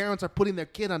 because parents are putting their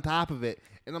kid on top of it,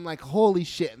 and I'm like, holy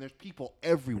shit! And there's people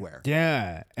everywhere.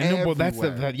 Yeah, and then, well, that's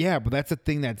Everywhere. but that's the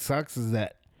thing that sucks is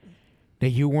that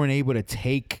you weren't able to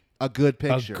take A good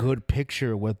picture. a good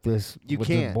picture with this. You with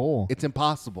can't. the bull. It's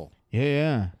impossible.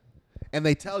 Yeah. And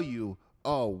they tell you,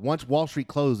 oh, once Wall Street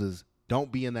closes,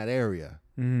 don't be in that area.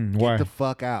 Why? Get the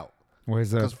fuck out. Why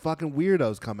is Because that? fucking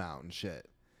weirdos come out and shit.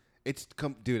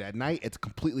 Dude, at night, it's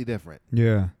completely different.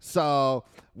 Yeah. So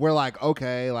we're like,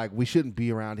 okay, like we shouldn't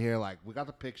be around here. Like we got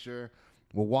the picture.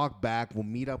 We'll walk back. We'll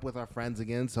meet up with our friends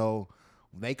again. So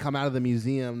they come out of the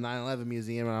museum, 9/11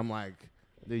 museum, and I'm like,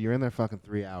 dude, you're in there fucking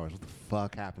 3 hours. What the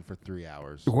fuck happened for 3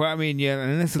 hours? Well, I mean, yeah,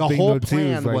 and that's the The thing whole though, too,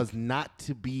 is plan like- was not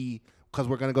to be because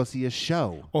we're gonna go see a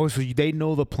show. Oh, so they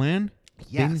know the plan?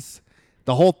 Yes.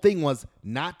 The whole thing was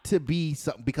not to be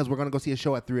because we're gonna go see a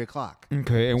show at 3 o'clock.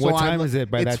 Okay, and So what I'm- time is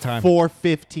it by it's that time?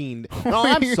 4:15. No,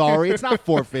 I'm sorry. It's not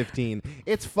 4:15.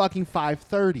 It's fucking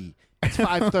 5:30. It's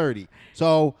 5:30.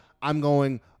 So I'm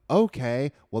going,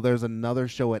 okay, well, there's another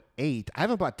show at 8. I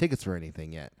haven't bought tickets for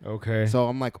anything yet. Okay. So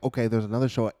I'm like, okay, there's another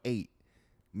show at 8.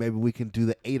 Maybe we can do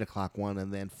the 8 o'clock one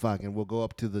and then fucking we'll go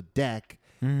up to the deck,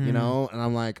 you know? And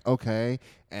I'm like, okay.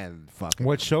 And fucking.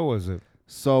 What show was it?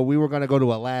 So we were going to go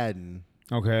to Aladdin.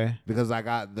 Okay. Because I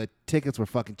got the tickets were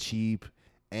fucking cheap,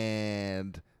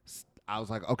 and I was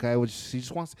like, okay, well,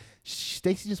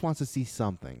 Stacy just wants to see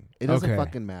something. It doesn't Okay.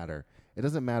 fucking matter. It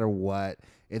doesn't matter what,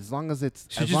 as long as it's.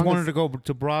 She as just long wanted as, to go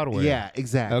to Broadway. Yeah,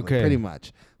 exactly. Okay. Pretty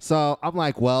much. So I'm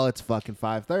like, well, it's fucking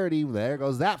 5:30. There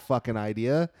goes that fucking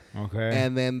idea. Okay.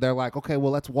 And then they're like, okay,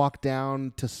 well, let's walk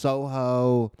down to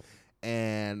Soho,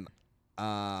 and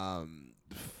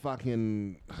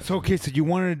fucking. So okay, so you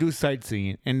wanted to do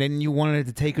sightseeing, and then you wanted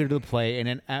to take her to the play,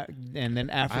 and then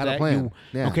after I had a that, plan.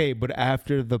 Yeah. okay, but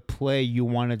after the play, you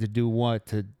wanted to do what?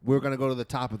 To We were gonna go to the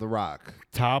top of the rock.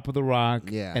 Top of the Rock,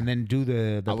 Yeah. and then do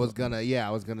the I was gonna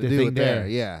the do thing it there. there.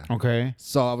 Yeah. Okay.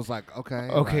 So I was like, okay.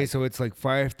 Okay, like, so it's like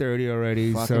 5:30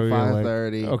 already. Fucking So you're like,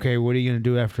 5:30. okay, what are you gonna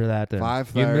do after that then?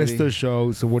 5:30. You missed the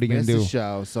show, so what are you missed gonna do? the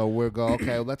show. So we're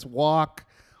okay, let's walk.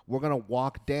 We're gonna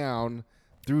walk down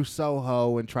through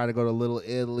Soho and try to go to Little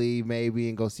Italy maybe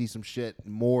and go see some shit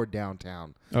more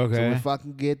downtown. So Okay. we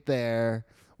fucking get there.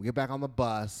 We get back on the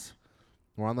bus.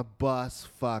 We're on the bus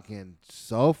fucking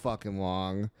so fucking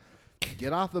long.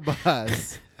 Get off the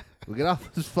bus. We get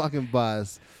off this fucking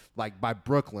bus like by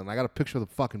Brooklyn. I got a picture of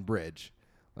the fucking bridge.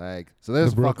 Like, so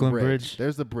there's The the fucking Brooklyn bridge. Bridge?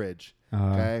 There's the bridge. Uh-huh.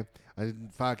 Okay. I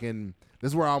didn't fucking.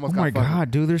 This is where I almost Oh got my fucking.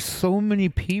 god, dude! There's so many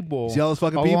people. See all those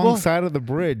fucking people? alongside of the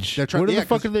bridge. They're Where the yeah,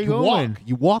 fuck 'cause are they you going? Walk.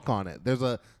 You walk on it.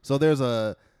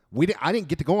 I didn't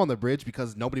get to go on the bridge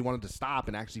because nobody wanted to stop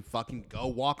and actually fucking go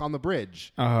walk on the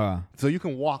bridge. So you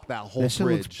can walk that whole That shit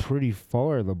bridge. looks pretty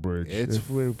far. The bridge. It's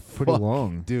pretty fuck-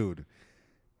 long. dude.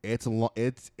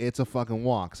 it's a fucking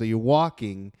walk. So you're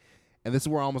walking, and this is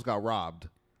where I almost got robbed.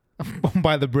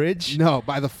 By the bridge? No,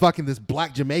 by the fucking this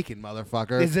black Jamaican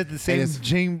motherfucker. Is it the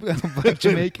same black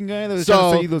Jamaican guy that was trying to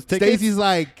So sell you those tickets? Stacy's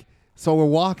like, so we're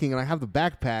walking, and I have the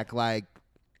backpack, like,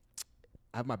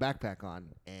 I have my backpack on,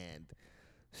 and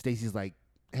Stacy's like,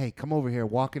 hey, come over here,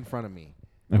 walk in front of me.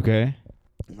 Okay.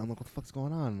 And I'm like, what the fuck's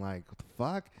going on? Like, what the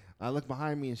fuck? I look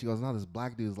behind me, and she goes, no, this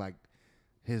black dude's like,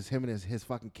 him and his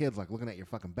fucking kids, like, looking at your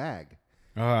fucking bag.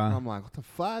 And I'm like, what the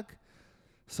fuck?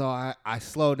 So I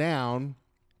slow down,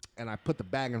 and I put the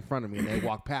bag in front of me, and they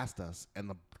walk past us, and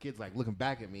the kid's like looking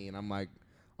back at me, and I'm like,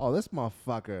 oh, this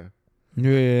motherfucker.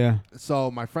 Yeah.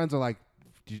 So my friends are like,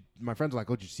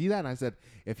 oh, did you see that? And I said,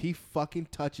 if he fucking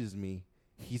touches me,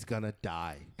 he's gonna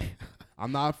die.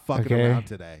 I'm not fucking around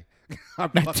today.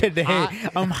 Not today.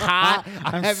 I'm hot.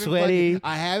 I'm sweaty.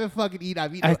 I haven't fucking eaten.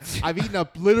 I've eaten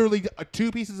up literally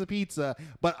 2 pieces of pizza,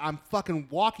 but I'm fucking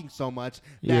walking so much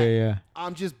that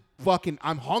I'm just fucking,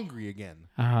 I'm hungry again.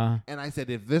 And I said,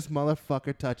 if this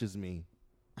motherfucker touches me,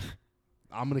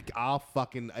 I'll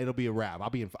fucking, it'll be a wrap.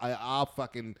 I'll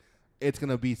fucking, it's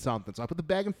gonna be something. So I put the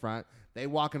bag in front. They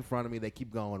walk in front of me. They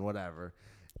keep going, whatever.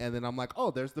 And then I'm like,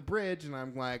 oh, there's the bridge. And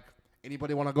I'm like,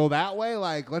 anybody want to go that way?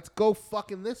 Like, let's go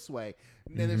fucking this way.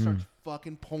 And then it starts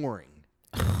fucking pouring.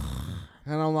 And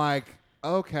I'm like,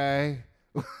 okay.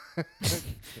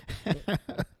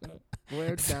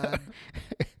 We're done.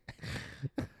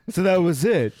 So that was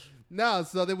it. No,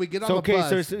 so then we get on the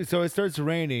bus. So it starts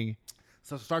raining.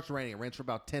 So it starts raining. It rains for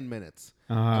about 10 minutes.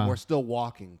 And we're still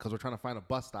walking because we're trying to find a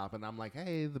bus stop. And I'm like,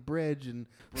 hey, the bridge. And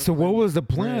so what was the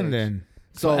plan then?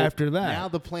 So after that? Now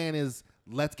the plan is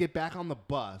let's get back on the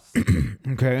bus.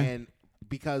 Okay. And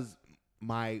because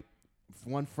my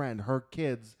one friend, her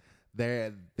kids,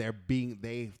 they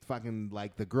fucking,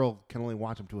 like, the girl can only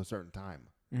watch them to a certain time.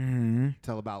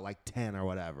 Till about like 10 or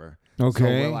whatever. Okay. So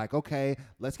we're like, okay,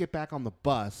 let's get back on the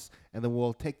bus, and then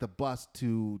we'll take the bus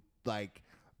to, like,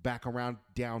 back around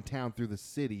downtown through the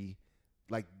city,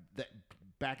 like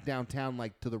back downtown,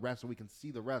 like, to the rest, so we can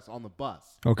see the rest on the bus.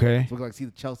 Okay. So we can, like, see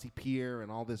the Chelsea Pier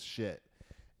and all this shit.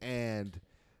 And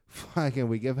fucking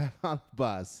we get back on the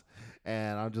bus,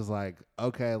 and I'm just like,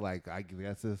 okay, like, I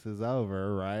guess this is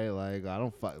over, right? Like,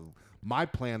 my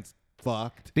plan's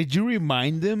fucked. Did you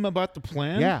remind them about the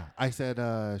plan? Yeah. I said,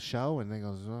 show, and they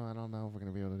goes, oh, I don't know if we're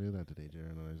going to be able to do that today,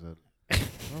 Jared. And I said,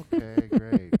 okay,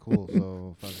 great, cool.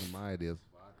 So fucking my idea's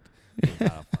fucked.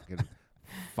 Got a fucking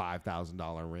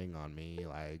 $5,000 ring on me.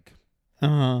 Like,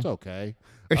 it's okay.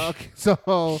 Okay,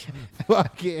 so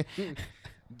fucking,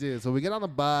 dude, so we get on the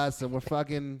bus, and we're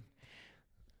fucking,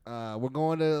 we're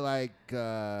going to, like,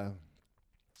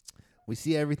 we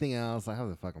see everything else. I have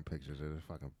the fucking pictures. They're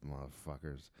fucking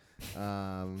motherfuckers.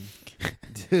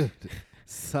 Dude,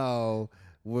 so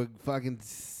we're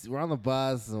on the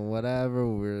bus and whatever.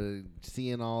 We're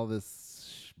seeing all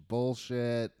this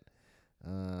bullshit.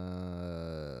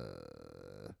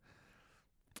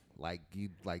 Like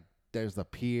there's the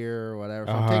pier or whatever.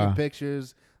 So I'm taking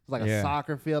pictures. It's like a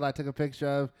soccer field I took a picture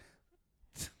of.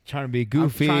 Trying to be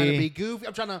goofy. I'm trying to be goofy.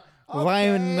 I'm trying to.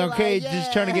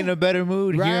 Just trying to get in a better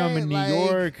mood. Right, here I'm in New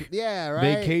York. Yeah,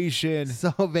 right. Vacation.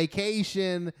 So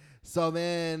vacation. So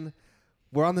then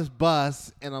we're on this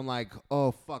bus, and I'm like,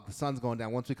 oh, fuck, the sun's going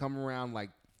down. Once we come around,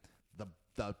 like,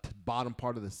 the bottom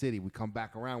part of the city, we come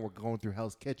back around, we're going through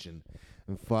Hell's Kitchen.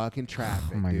 And fucking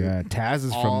traffic, Oh, my dude. God. Taz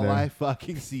is from All there. I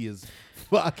fucking see is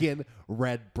fucking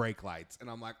red brake lights. And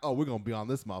I'm like, oh, we're going to be on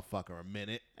this motherfucker a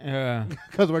minute. Yeah.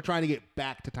 Because we're trying to get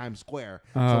back to Times Square.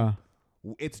 So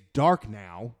it's dark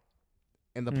now,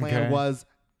 and the plan was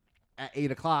at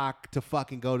 8 o'clock to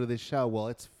fucking go to this show. Well,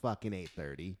 it's fucking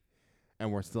 8:30,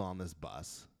 and we're still on this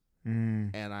bus.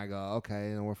 And I go,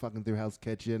 okay, and we're fucking through Hell's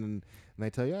Kitchen, and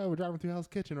they tell you, oh, we're driving through Hell's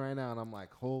Kitchen right now, and I'm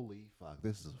like, holy fuck,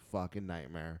 this is a fucking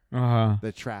nightmare.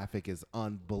 The traffic is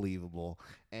unbelievable,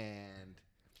 and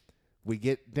we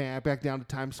get back down to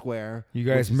Times Square. You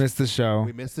guys missed the show.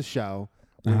 We missed the show.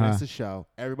 We missed the show.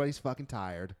 Everybody's fucking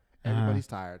tired. Everybody's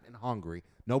tired and hungry.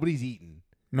 Nobody's eaten.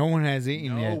 No one has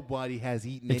eaten yet. Nobody has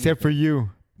eaten except for you.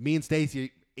 Me and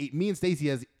Stacy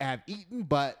have eaten,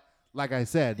 but like I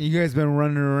said, you guys been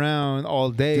running around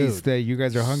all day. So you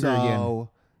guys are hungry again.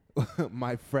 So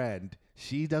my friend,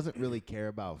 she doesn't really care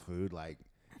about food. Like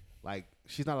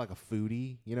she's not like a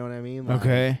foodie. You know what I mean? Like,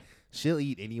 okay. She'll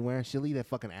eat anywhere. She'll eat at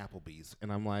fucking Applebee's,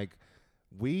 and I'm like,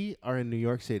 we are in New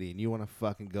York City, and you want to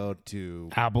fucking go to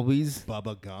Applebee's?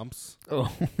 Bubba Gump's? Oh.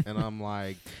 And I'm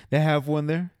like... They have one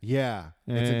there? Yeah.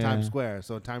 It's in Times Square.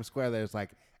 So in Times Square, there's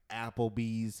like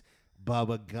Applebee's,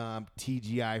 Bubba Gump,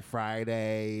 TGI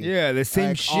Friday. Yeah, the same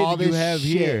like shit you have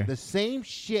here. The same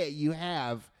shit you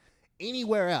have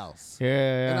anywhere else.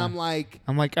 Yeah. And I'm like,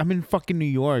 I'm in fucking New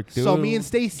York, dude. So me and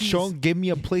Stacy, give me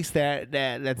a place that's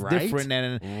Right? different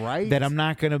and Right? that I'm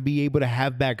not gonna be able to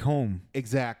have back home.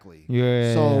 exactly.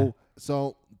 Yeah.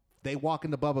 So they walk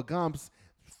into Bubba Gump's,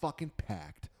 fucking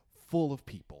packed, full of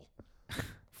people.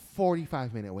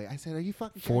 45-minute wait. I said, "Are you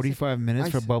fucking 45 minutes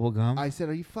for bubble gum? I said,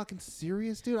 "Are you fucking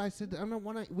serious, dude?" I said,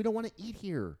 we don't want to eat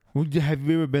here. Have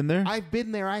you ever been there? I've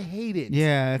been there. I hate it.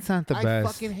 Yeah, it's not the I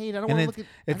best. fucking hate it. I don't And want to look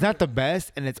at. It's not the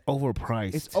best, and it's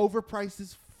overpriced. It's overpriced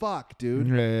as fuck, dude.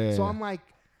 Yeah. So I'm like,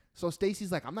 so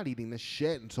Stacy's like, I'm not eating this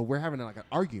shit, and so we're having like an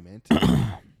argument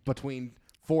between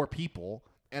 4 people,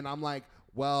 and I'm like,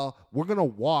 well, we're gonna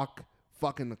walk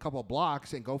fucking a couple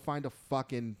blocks and go find a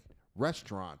fucking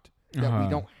restaurant that we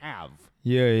don't have.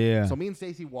 Yeah. So me and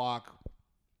Stacy walk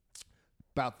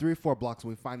about 3 or 4 blocks, and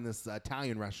we find this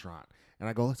Italian restaurant, and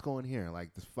I go, let's go in here. Like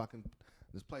this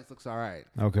place looks all right.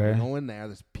 Okay. We go in there.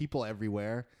 There's people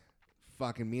everywhere.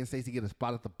 Fucking me and Stacy get a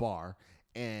spot at the bar,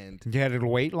 and You had to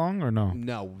wait long or no?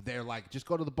 no, they're like, just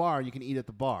go to the bar. You can eat at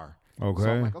the bar. Okay. So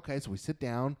I'm like, okay. So we sit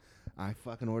down. I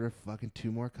fucking order fucking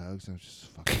 2 more Cokes, and it's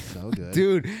just fucking so good.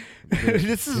 Dude,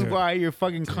 this is why you're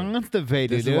fucking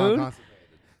constipated, This is why I'm dude. constipated.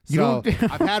 You So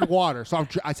don't- I've had water. So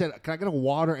I said, can I get a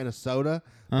water and a soda?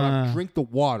 But I drink the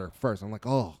water first. I'm like,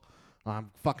 oh,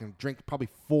 I'm fucking drink probably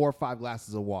 4 or 5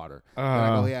 glasses of water. And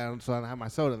I go, yeah. So I have my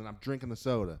soda. Then I'm drinking the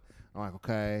soda. I'm like,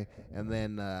 okay. And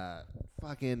then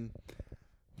fucking,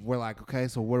 we're like, okay.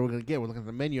 So what are we gonna get? We're looking at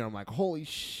the menu. And I'm like, holy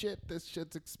shit, this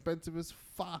shit's expensive as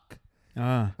fuck.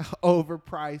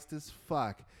 Overpriced as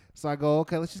fuck. So I go,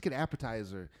 okay, let's just get an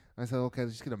appetizer. I said, okay,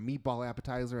 let's just get a meatball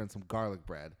appetizer and some garlic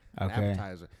bread. An Okay.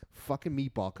 appetizer. Fucking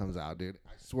meatball comes out, dude.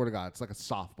 I swear to God, it's like a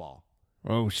softball.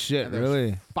 Oh shit, And there's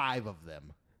really? 5 of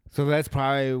them. So that's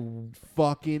probably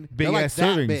Fucking Big they're like ass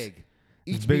that servings. big.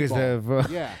 as Each big as meatball.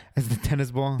 the yeah. as the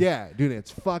tennis ball. Yeah, dude,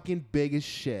 it's fucking big as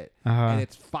shit. Uh-huh. And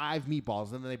it's 5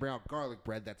 meatballs. And then they bring out garlic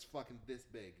bread that's fucking this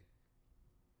big.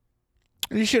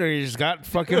 You should have just got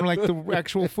fucking like the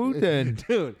actual food then.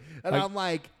 Dude. And Like- I'm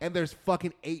like, and there's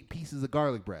fucking 8 pieces of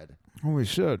garlic bread. Holy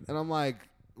shit. And I'm like,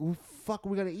 fuck, are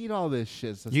we going to eat all this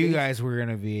shit? So You Stacey- guys were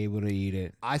gonna be able to eat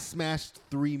it. I smashed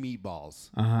 3 meatballs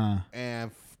Uh-huh.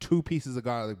 and 2 pieces of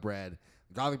garlic bread.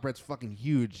 Garlic bread's fucking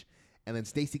huge. And then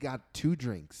Stacy got 2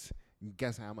 drinks.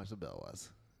 Guess how much the bill was?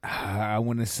 I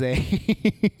want to say.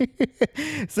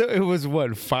 So it was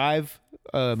what, 5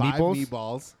 5 meatballs,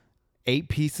 meatballs, 8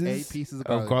 pieces, 8 pieces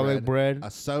of garlic bread,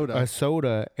 a soda, a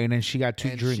soda, and then she got 2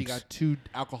 and drinks. she got 2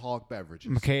 alcoholic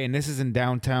beverages. Okay, and this is in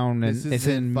downtown, and This is it's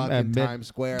in fucking mid- Times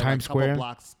Square. Times like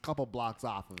Square. Couple blocks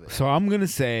off of it. So I'm gonna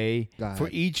say Go for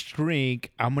ahead. each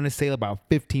drink, I'm gonna say about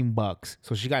 $15.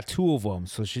 So she got 2 of them.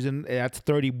 So she's in. That's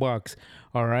 $30.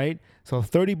 All right. So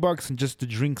 $30 in just the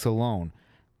drinks alone.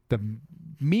 The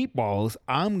meatballs,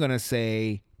 I'm gonna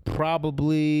say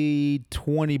probably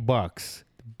 $20.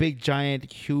 Big,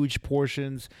 giant, huge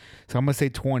portions. So I'm gonna say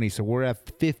 20. So we're at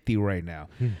 50 right now.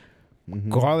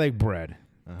 Garlic bread.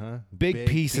 Uh-huh. Big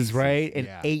pieces, right? And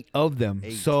yeah. 8 of them.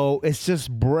 8. So it's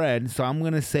just bread. So I'm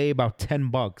gonna say about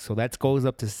 $10. So that goes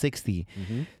up to 60.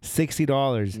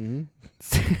 $60.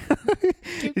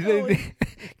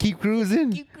 Keep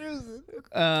cruising. Keep cruising.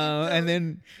 And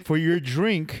then for your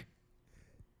drink,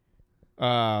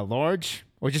 large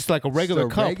or just like a regular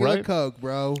cup, regular right? Coke,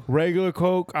 bro. Regular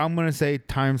Coke, I'm gonna say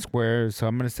Times Square. So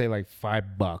I'm gonna say like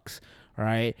 $5. All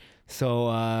right.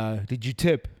 So did you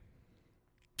tip?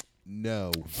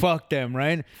 No. Fuck them,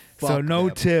 right? so Fuck no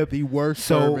them. tip. The worst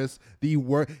So- service.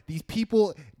 These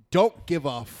people don't give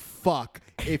a fuck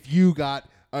if you got.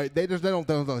 There's no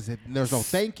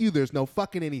thank you. There's no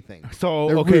fucking anything. So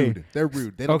They're okay. rude. They're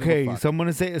rude. They don't give a Okay, fuck. so I'm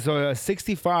gonna say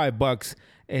 $65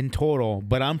 in total,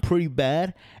 but I'm pretty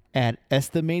bad at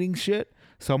estimating shit.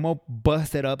 So I'm gonna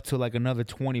bust it up to like another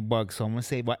 $20. So I'm gonna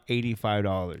say about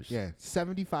 $85. Yeah,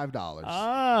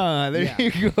 $75. There Yeah.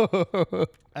 you go.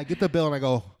 I get the bill and I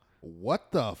go, what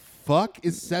the fuck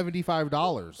is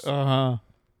 $75?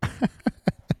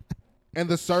 And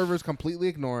the server's completely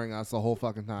ignoring us the whole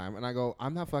fucking time. And I go,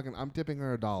 I'm tipping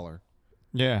her $1.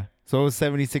 Yeah. So it was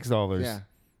 $76. Yeah.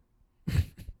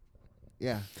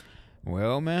 Yeah.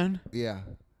 Well, man. Yeah.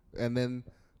 And then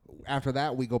after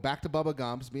that, we go back to Bubba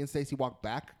Gump's. Me and Stacy walk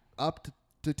back up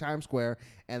to Times Square.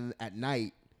 And at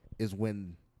night is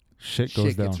when Shit goes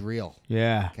shit down. gets real.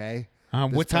 Yeah. Okay?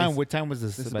 What This place- time was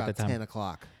this? This is at about the time? 10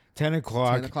 o'clock. 10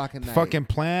 o'clock. 10 o'clock at night. Fucking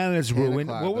plan is 10 ruined.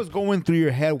 o'clock. What was going through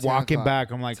your head 10 walking o'clock.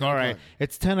 back? I'm like, 10 all right, o'clock.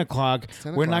 it's 10 o'clock.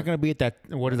 10 We're not o'clock. going to be at that,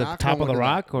 what is We're it, not top of going the to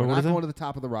rock? Or we're what not is it? going to the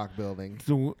top of the rock building.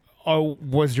 So,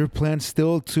 was your plan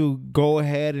still to go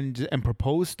ahead and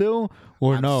propose still?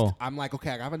 Or no? I'm like,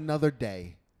 okay, I have another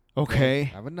day. Okay.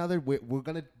 I have another. We're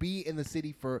gonna be in the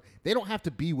city for. They don't have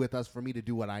to be with us for me to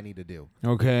do what I need to do.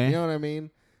 Okay. You know what I mean?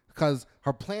 Because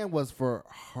her plan was for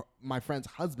my friend's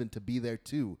husband to be there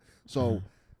too. So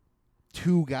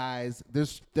 2 guys.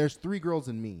 There's 3 girls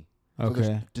and me. So Okay.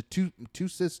 there's the two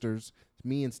sisters,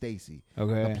 me and Stacy.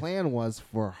 Okay. The plan was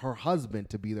for her husband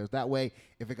to be there. That way,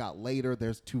 if it got later,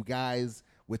 there's 2 guys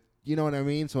with. You know what I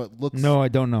mean? So it looks. No, I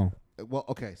don't know. Well,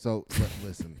 okay. So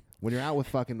listen. When you're out with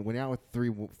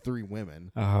 3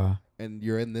 women and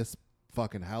you're in this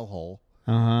fucking hellhole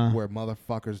where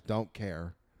motherfuckers don't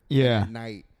care. Yeah. At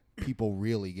night, people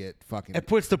really get fucking. It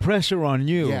puts the pressure on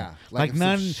you. Yeah. Like if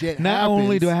not some shit not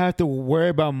only do I happens, have to worry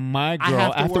about my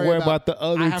girl, I have to worry about the I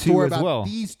other have to 2 worry as about well.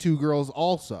 these 2 girls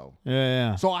also.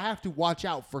 Yeah. So I have to watch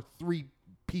out for 3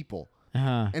 people.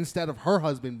 Uh-huh. Instead of her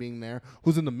husband being there,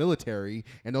 who's in the military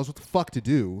and knows what the fuck to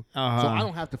do, so I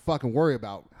don't have to fucking worry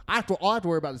about. All I have to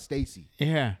worry about is Stacy.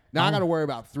 Yeah. Now I got to worry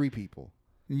about 3 people.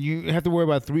 You have to worry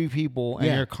about 3 people, and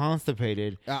you're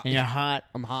constipated, and you're hot.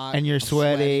 I'm hot, and you're I'm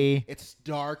sweaty. It's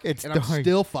dark, It's and dark. I'm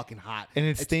still fucking hot, And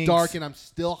it it's stinks. dark, and I'm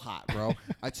still hot, bro.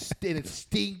 And it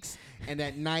stinks. And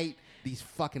at night, these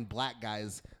fucking black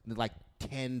guys, like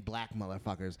 10 black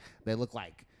motherfuckers, they look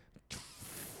like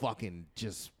fucking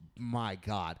just. My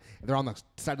God, they're on the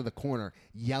side of the corner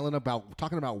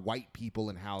talking about white people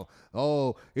and how,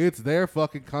 oh, it's their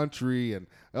fucking country and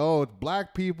oh, it's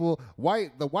black people,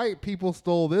 the white people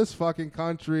stole this fucking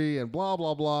country and blah,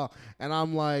 blah, blah. And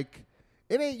I'm like,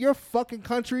 it ain't your fucking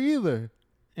country either.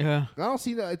 Yeah. I don't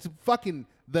see that. It's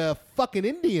the fucking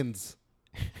Indians.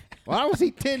 Well, I don't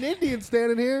see 10 Indians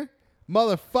standing here,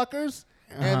 motherfuckers.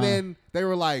 And then they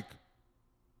were like,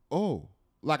 oh,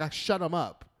 like I shut them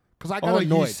up. Because I got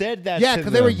annoyed. You said that. Yeah, to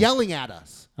because they were them. yelling at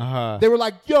us. Uh-huh. They were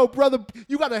like, "Yo, brother,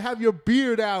 you got to have your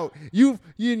beard out. You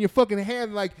in your fucking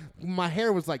hand, like my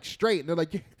hair was like straight." And they're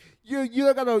like, "You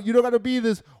don't gotta be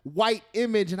this white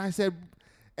image." And I said,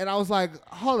 and I was like,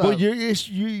 "Hold But up."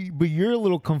 you're a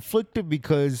little conflicted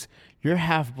because you're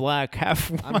half black,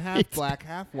 half white. I'm half black,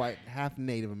 half white, half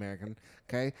Native American.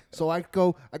 Okay, so I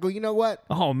go. You know what?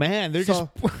 Oh man, they're So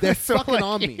just they're so fucking like-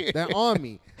 on me. They're on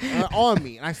me. They're on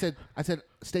me. And I said,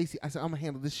 Stacy, I'm gonna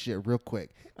handle this shit real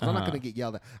quick because I'm not gonna get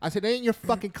yelled at. I said, it ain't your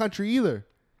fucking country either.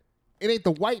 It ain't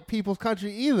the white people's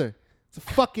country either. It's a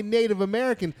fucking Native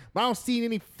American. But I don't see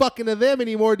any fucking of them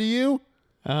anymore. Do you?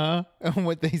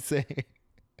 What they say.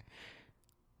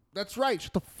 That's right.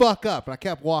 Shut the fuck up. And I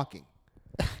kept walking.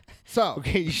 So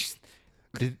Okay.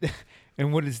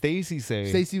 And what did Stacy say?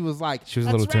 Stacy was like, She was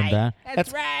a little turned down.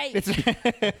 That's right.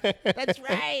 That's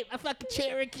right. I'm fucking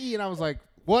Cherokee. And I was like,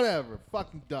 whatever.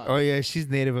 Fucking done. Oh yeah, she's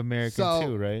Native American So-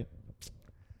 too, right?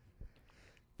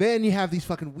 Then you have these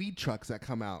fucking weed trucks that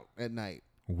come out at night.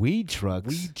 Weed trucks.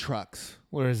 Weed trucks.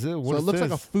 Where is it? What So is it looks like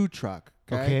a this? food truck.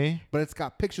 Okay. But it's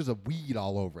got pictures of weed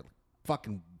all over it.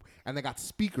 Fucking. And they got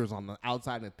speakers on the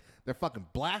outside. And they're fucking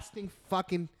blasting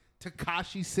fucking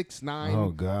Tekashi 6ix9ine. Oh,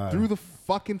 God. Through the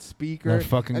fucking speaker. That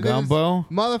fucking And then this gumbo?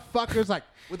 Motherfucker's like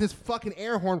with his fucking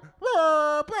air horn.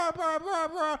 I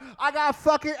got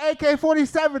fucking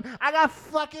AK-47. I got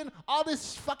fucking all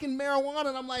this fucking marijuana.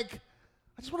 And I'm like,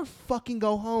 I just want to fucking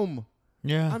go home.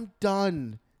 Yeah. I'm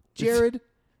done. Jared,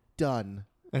 done.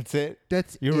 That's it.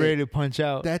 That's You're it. ready to punch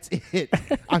out. That's it.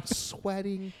 I'm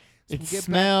sweating. So It we get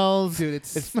smells. Dude, it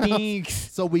smells.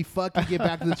 stinks. So we fucking get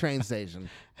back to the train station.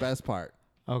 Best part.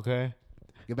 Okay.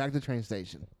 Get back to the train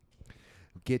station.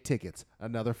 Get tickets.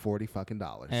 Another $40 fucking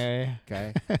dollars. Hey.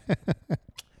 Okay.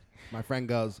 My friend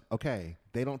goes, okay,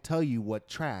 they don't tell you what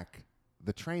track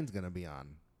the train's gonna be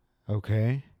on.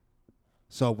 Okay.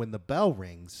 So when the bell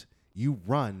rings, you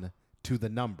run to the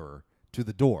number, to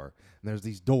the door. And there's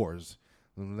these doors.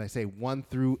 And they say 1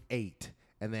 through 8.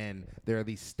 And then there are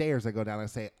these stairs that go down and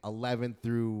say 11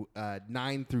 through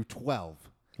 9 through 12.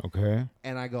 Okay.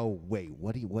 And I go, wait.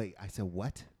 I said,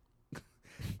 what?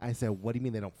 I said, what do you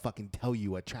mean they don't fucking tell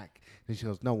you a track? And she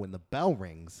goes, no, when the bell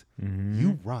rings,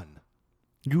 you run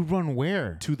You run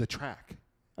where? to the track.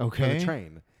 Okay. To the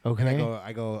train. Okay. And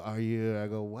I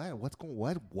go, what?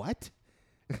 What? What?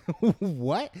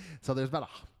 What? So there's about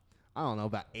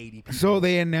about 80 people. So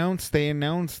they announced.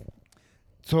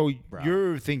 So Bro.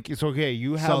 you're thinking. So okay,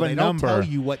 you have So a they number. don't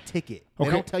tell you what ticket. They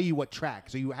Okay. don't tell you what track.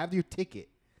 So you have your ticket.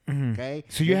 Okay.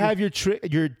 So you Then have your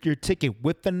ticket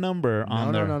with the number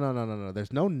on there. No.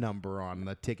 There's no number on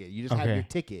the ticket. You just have Okay. your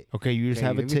ticket. Okay, you just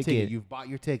have a your ticket. You've bought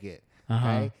your ticket. Uh-huh.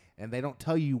 Okay. And they don't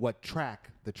tell you what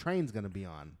track the train's gonna be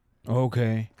on.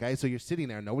 Okay. Okay. So you're sitting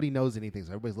there. Nobody knows anything. So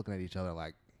everybody's looking at each other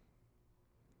like,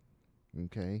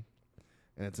 okay.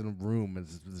 And it's in a room.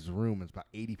 This room. It's about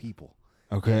 80 people.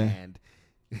 Okay.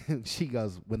 And she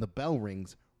goes, when the bell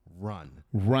rings, run.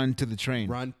 Run to the train.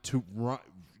 Run.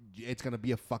 It's going to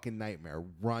be a fucking nightmare.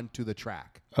 Run to the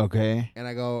track. Okay. And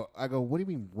I go, what do you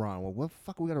mean run? Well, what the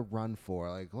fuck are we going to run for?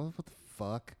 Like, what the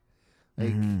fuck?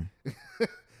 Like,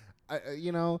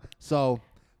 so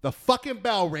the fucking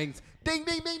bell rings. Ding,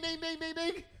 ding, ding, ding, ding, ding,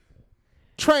 ding.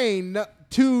 Train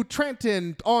to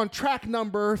Trenton on track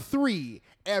number 3.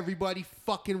 Everybody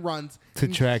fucking runs to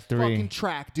track 3. Fucking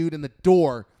track, dude. And the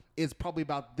door is probably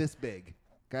about this big.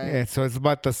 Okay. Yeah, so it's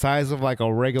about the size of like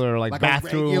a regular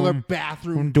bathroom. A regular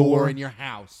bathroom door in your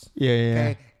house. Yeah, yeah.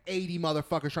 Okay. 80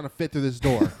 motherfuckers trying to fit through this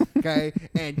door. Okay.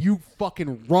 And you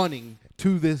fucking running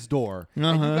to this door. And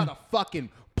you gotta fucking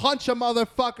punch a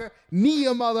motherfucker, knee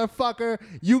a motherfucker.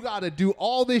 You gotta do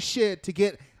all this shit to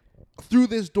get through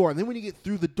this door. And then when you get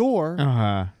through the door,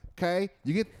 okay,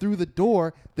 you get through the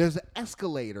door, there's an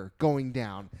escalator going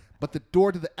down. But the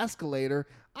door to the escalator,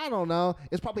 I don't know,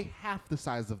 it's probably half the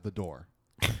size of the door.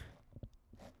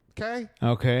 Okay?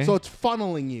 Okay. So it's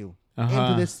funneling you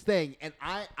into this thing. And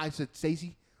I said,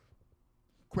 Stacey,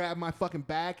 grab my fucking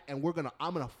bag and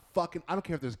I'm gonna fucking, I don't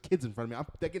care if there's kids in front of me.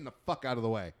 They're getting the fuck out of the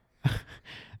way.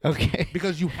 Okay.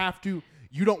 Because you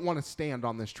don't want to stand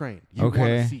on this train. You want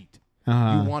a seat.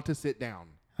 You want to sit down.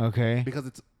 Okay. Because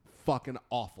it's fucking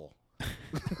awful.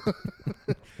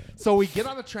 So we get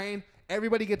on the train.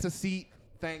 Everybody gets a seat.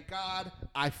 Thank God.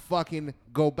 I fucking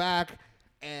go back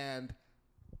and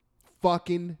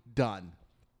fucking done.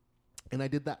 And I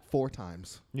did that 4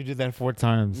 times. You did that 4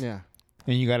 times. Yeah.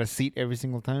 And you got a seat every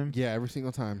single time? Yeah, every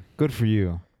single time. Good for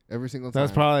you. Every single time. That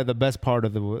was probably the best part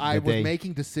of the day. I was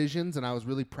making decisions, and I was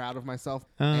really proud of myself.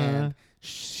 And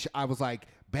I was like,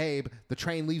 babe, the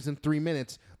train leaves in 3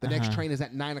 minutes. The next train is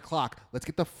at 9 o'clock. Let's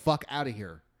get the fuck out of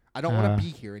here. I don't want to be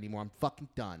here anymore. I'm fucking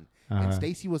done. And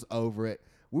Stacey was over it.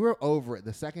 We were over it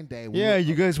the second day.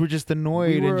 You guys were just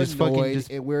annoyed and just fucking just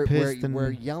pissed.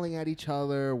 We're yelling at each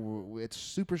other. It's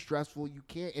super stressful. You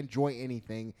can't enjoy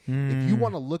anything. If you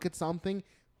want to look at something,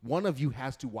 one of you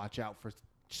has to watch out for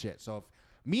shit. So if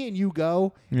me and you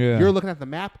go, you're looking at the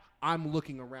map, I'm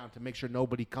looking around to make sure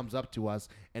nobody comes up to us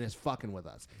and is fucking with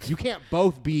us. You can't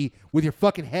both be with your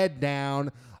fucking head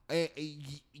down.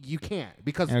 You can't,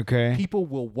 because people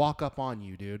will walk up on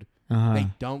you, dude. They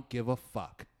don't give a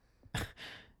fuck.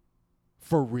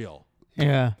 For real.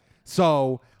 Yeah.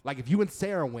 So, like, if you and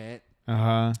Sarah went,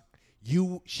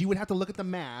 she would have to look at the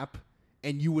map,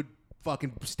 and you would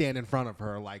fucking stand in front of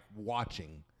her, like,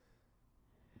 watching.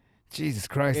 Jesus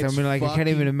Christ. I mean, like, I can't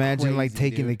even imagine, like,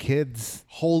 taking the kids.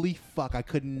 Holy fuck. I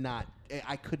couldn't. I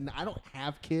don't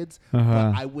have kids, but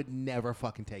I would never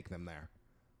fucking take them there.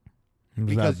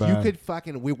 Because you could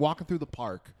fucking, we're walking through the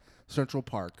park, Central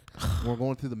Park. We're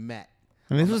going through the Met.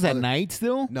 And this was at night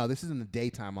still? No, this is in the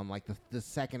daytime on like the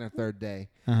second or third day.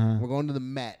 We're going to the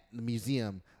Met, the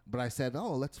museum. But I said,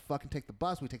 let's fucking take the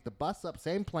bus. We take the bus up,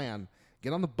 same plan.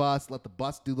 Get on the bus, let the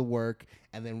bus do the work,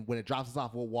 and then when it drops us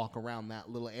off, we'll walk around that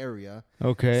little area.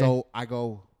 Okay. So I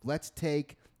go, let's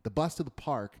take the bus to the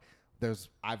park.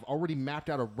 I've already mapped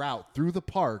out a route through the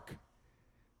park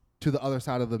to the other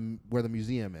side of where the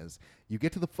museum is. You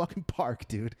get to the fucking park,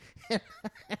 dude.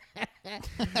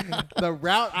 The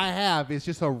route I have is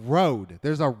just a road.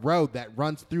 There's a road that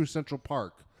runs through Central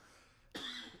Park.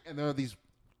 And there are these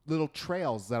little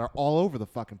trails that are all over the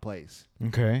fucking place.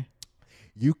 Okay.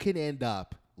 You can end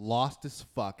up lost as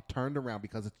fuck, turned around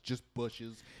because it's just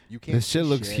bushes. You can't. This shit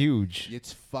looks huge.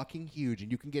 It's fucking huge,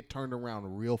 and you can get turned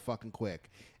around real fucking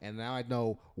quick. And now I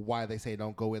know why they say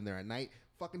don't go in there at night.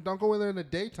 Fucking don't go in there in the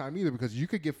daytime either, because you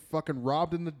could get fucking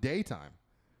robbed in the daytime.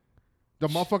 The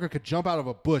motherfucker could jump out of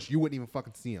a bush. You wouldn't even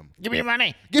fucking see him. Give me your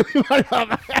money. Give me money.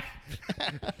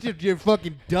 You're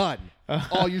fucking done.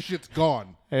 All your shit's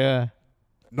gone. Yeah.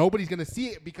 Nobody's going to see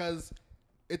it because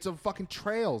it's a fucking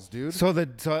trails, dude.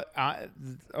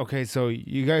 Okay, so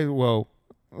you guys,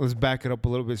 let's back it up a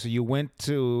little bit. So you went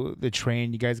to the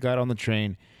train. You guys got on the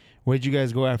train. Where'd you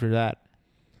guys go after that?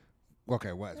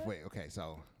 Okay, okay,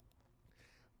 so...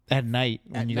 At night.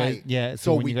 When you guys get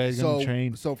on the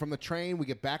train. So from the train, we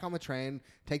get back on the train,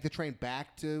 take the train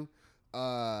back to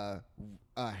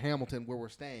Hamilton, where we're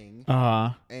staying.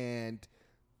 And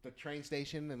the train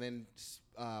station, and then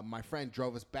my friend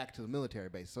drove us back to the military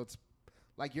base. So it's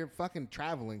like you're fucking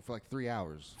traveling for like 3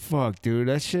 hours. Fuck, dude.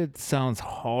 That shit sounds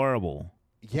horrible.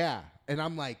 Yeah. And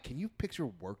I'm like, can you picture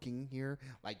working here?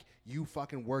 Like, you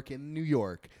fucking work in New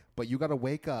York, but you got to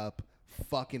wake up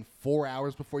fucking 4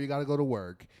 hours before you got to go to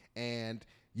work, and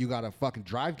you got to fucking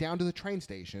drive down to the train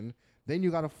station, then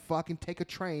you got to fucking take a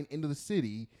train into the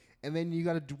city, and then you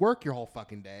got to work your whole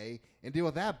fucking day and deal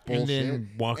with that bullshit. And then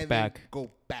walk back. Then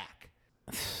go back.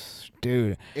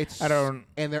 dude. It's I don't.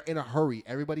 and they're in a hurry.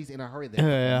 Everybody's in a hurry. They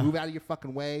Yeah. move out of your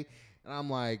fucking way. And I'm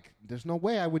like, there's no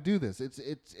way I would do this.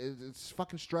 It's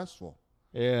fucking stressful.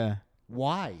 Yeah.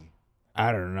 Why?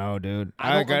 I don't know, dude.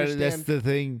 I don't That's understand. the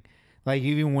thing. Like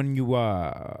even when you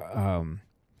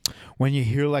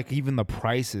hear like even the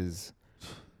prices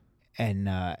in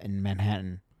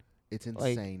Manhattan, It's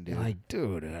like, insane, dude. like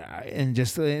dude, and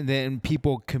then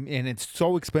people and it's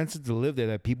so expensive to live there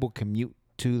that people commute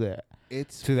to that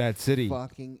city.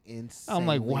 Fucking insane. I'm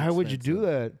like, why would you do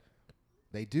that?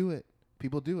 They do it.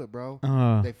 People do it, bro.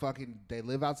 They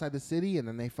live outside the city and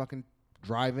then they fucking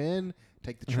drive in,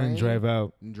 take the train, and drive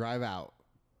out. and drive out.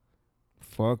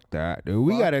 Fuck that, dude.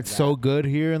 We Fuck got it so that. good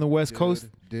here in the West Coast.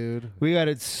 Dude. We got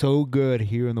it so good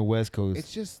here in the West Coast.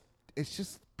 It's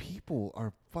just people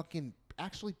are fucking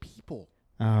actually people.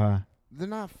 Uh They're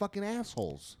not fucking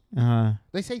assholes. huh.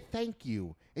 They say thank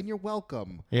you and you're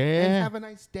welcome. Yeah. And have a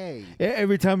nice day.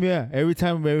 Every time,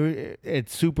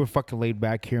 it's super fucking laid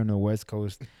back here on the West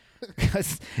Coast.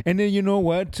 And then you know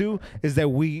what too is that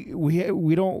we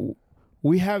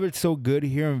have it so good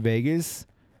here in Vegas,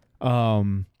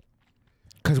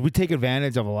 because we take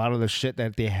advantage of a lot of the shit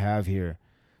that they have here.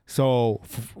 So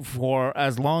for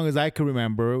as long as I can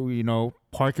remember,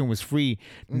 parking was free.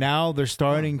 Now they're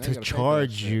starting now to you gotta pay for that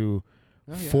charge shit. you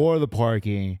Oh, yeah. for the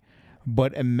parking.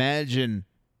 But imagine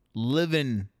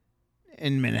living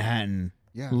in Manhattan,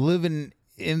 Yeah. living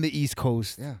in the East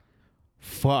Coast. Yeah.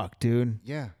 Fuck, dude.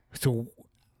 Yeah. So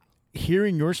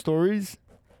hearing your stories,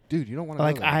 Dude, you don't want to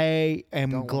like go there. I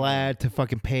am Don't wanna glad to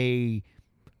fucking pay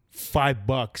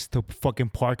 $5 to fucking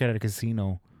park at a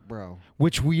casino. Bro.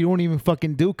 Which we don't even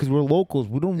fucking do because we're locals.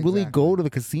 We don't really Exactly. go to the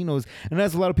casinos. And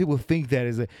that's a lot of people think that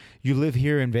is that you live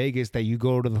here in Vegas, that you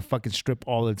go to the fucking strip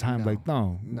all the time. No. Like,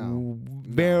 no. No.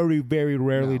 Very, very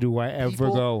rarely No. do I ever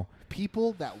People- go.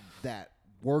 People that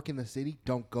work in the city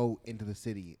don't go into the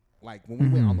city. Like when we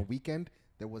went on the weekend,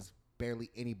 there was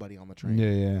barely anybody on the train. Yeah,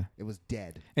 yeah. It was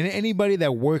dead. And anybody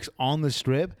that works on the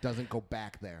strip, Doesn't go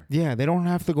back there. yeah, they don't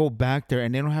have to go back there,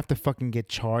 and they don't have to fucking get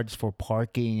charged for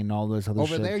parking and all this other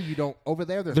Over shit. there, you don't. Over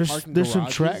there, there's There's parking some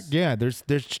garages. yeah,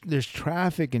 there's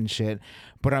traffic and shit,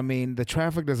 but I mean the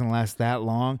traffic doesn't last that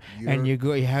long, and you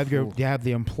have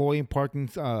the employee parking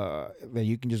that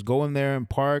you can just go in there and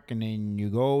park, and then you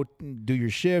go do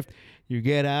your shift, you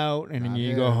get out, and then Not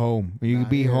you go here. home. You can Not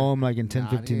be here. home like in 10,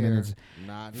 Not 15 here. minutes.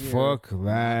 Not here. Fuck Not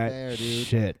that there, dude.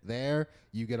 shit. There,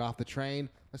 you get off the train.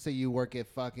 Let's say you work at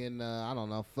fucking I don't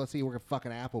know. Let's say you work at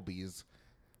fucking Applebee's.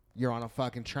 You're on a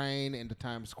fucking train into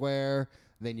Times Square.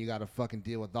 Then you got to fucking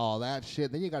deal with all that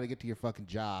shit. Then you got to get to your fucking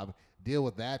job, deal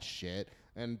with that shit.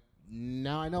 And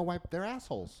now I know why they're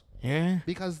assholes. Yeah.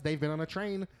 Because they've been on a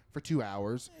train for 2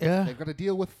 hours. Yeah. They've got to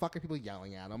deal with fucking people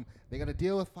yelling at them. They got to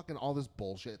deal with fucking all this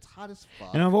bullshit. It's hot as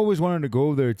fuck. And I've always wanted to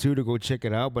go there too to go check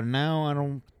it out, but now I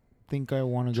don't think I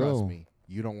want to go. Trust me,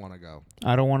 you don't want to go.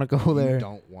 I don't want to go there. You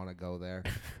don't want to go there.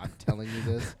 I'm telling you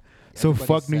this. So Everybody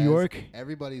fuck New says- York?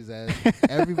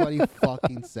 Everybody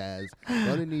fucking says,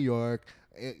 go to New York.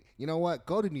 You know what?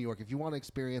 Go to New York if you want to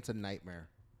experience a nightmare.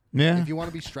 Yeah. If you want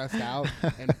to be stressed out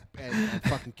and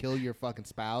fucking kill your fucking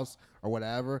spouse or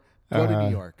whatever, go to New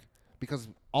York. Because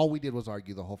all we did was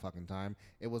argue the whole fucking time.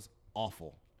 It was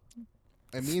awful.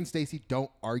 And me and Stacy don't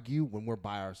argue when we're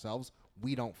by ourselves.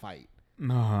 We don't fight.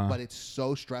 Uh-huh. But it's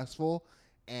so stressful,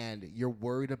 and you're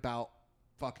worried about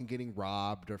fucking getting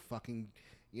robbed or fucking,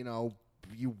 you're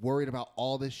worried about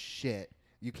all this shit.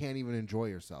 You can't even enjoy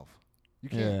yourself. You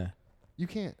can't. Yeah. You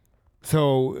can't.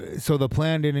 So the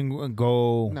plan didn't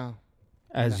go No.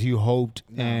 as you hoped,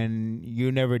 No. and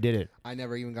you never did it. I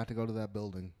never even got to go to that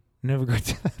building. Never got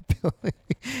to that building.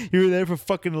 You were there for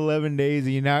fucking 11 days,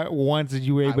 and you not once did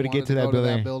you were able to get to that go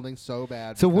building. to that building so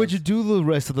bad. So what'd you because- do the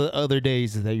rest of the other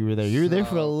days that you were there? You were there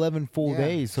for So, 11 full yeah,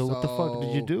 days. So what the fuck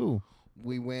did you so do?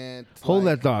 We went. Hold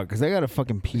like, that thought, because I got to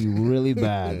fucking pee really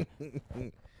bad.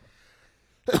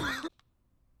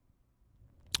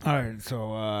 All right,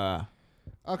 so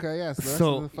Okay, yeah. So the rest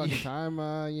So- of the fucking time,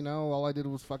 all I did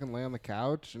was fucking lay on the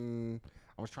couch and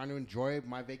I was trying to enjoy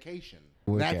my vacation.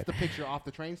 That's Wicked. the picture off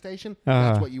the train station. Uh-huh.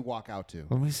 That's what you walk out to.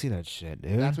 let me see that shit,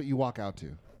 dude. That's what you walk out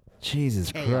to.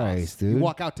 Jesus Chaos. Christ, dude. You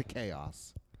walk out to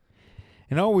chaos.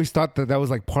 And I always thought that was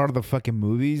like part of the fucking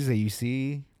movies that you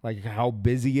see, like how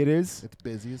busy it is. It's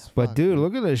busy as fuck. But dude,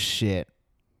 look at this shit.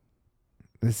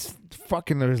 This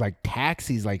fucking there's like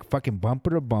taxis, like fucking bumper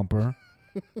to bumper.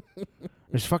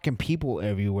 There's fucking people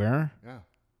everywhere. Yeah.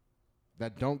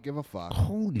 That don't give a fuck.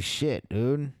 Holy shit,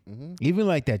 dude. Mm-hmm. Even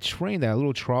like that train, that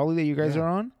little trolley that you guys Yeah. are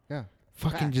on, Yeah.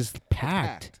 fucking Packed. just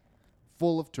packed.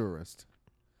 Full of tourists.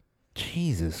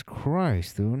 Jesus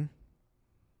Christ, dude.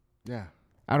 Yeah.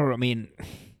 I mean,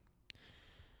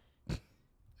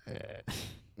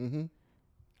 Mm-hmm.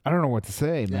 I don't know what to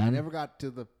say, Yeah, man. I never got to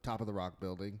the top of the Rock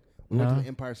building. We went to the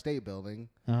Empire State Building,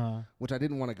 which I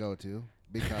didn't want to go to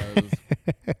because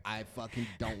I fucking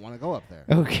don't want to go up there.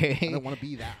 Okay. I don't want to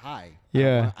be that high.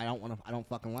 Yeah. I don't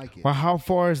fucking like it. Well, how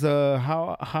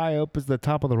high up is the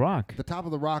top of the rock? The top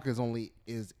of the Rock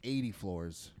is 80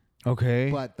 floors,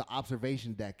 Okay. but the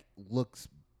observation deck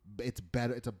it's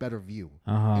better. It's a better view.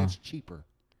 Uh-huh. It's cheaper.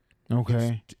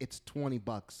 Okay. It's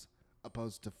 $20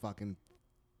 opposed to fucking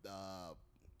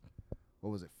what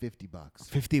was it? $50.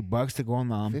 $50 to go on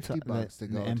the $50 to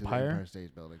go to the Empire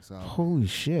State Building. So holy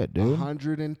shit, dude.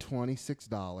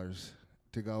 $126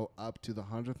 to go up to the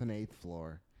 108th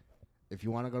floor. If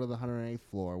you want to go to the 108th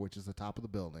floor, which is the top of the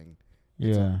building,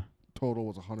 Yeah. total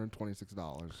was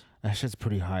 $126. That shit's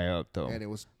pretty high up though. And it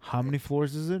was How many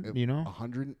floors is it? You know?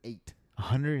 108.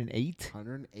 108?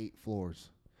 108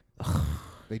 floors.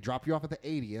 They drop you off at the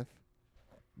 80th.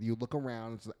 You look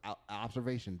around. It's the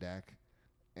observation deck.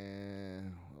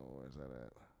 And where's that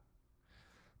at?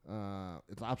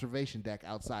 It's an observation deck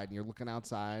outside, and you're looking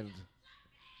outside.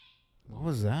 What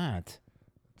was that?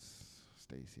 It's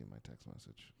Stacy in my text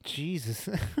message. Jesus.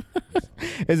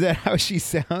 Is that how she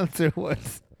sounds or what?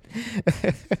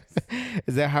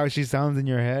 Is that how she sounds in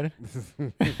your head?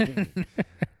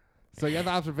 So you have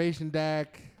the observation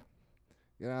deck,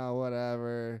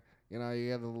 whatever. You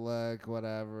have to look,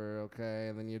 whatever, okay?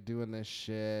 And then you're doing this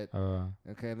shit.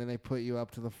 Okay, and then they put you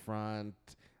up to the front.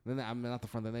 Then not the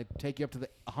front. Then they take you up to the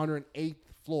 108th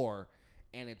floor,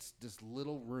 and it's this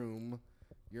little room.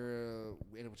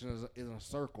 Which is in a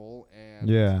circle, and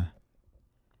Yeah.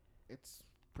 it's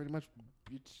pretty much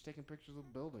you're just taking pictures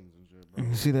of buildings and shit, bro.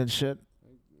 You see that shit?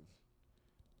 Where's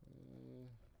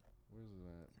it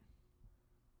at?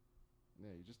 Yeah,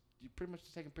 you're pretty much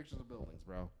just taking pictures of buildings,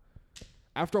 bro.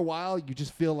 After a while, you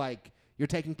just feel like you're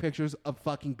taking pictures of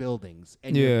fucking buildings,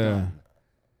 and you're done.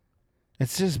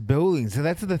 It's just buildings. So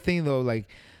that's the thing, though. Like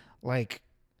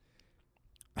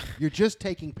you're just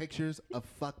taking pictures of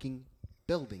fucking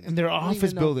buildings, and they're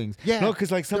office buildings. Yeah, no,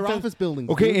 because like sometimes they're office buildings.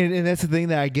 Okay, and that's the thing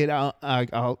that I get.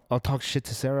 I'll talk shit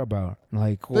to Sarah about.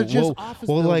 Like, they're just office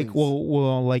buildings.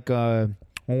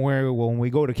 When we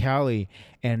go to Cali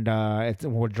and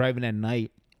we're driving at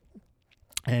night.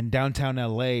 And downtown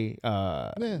LA,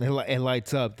 it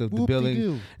lights up the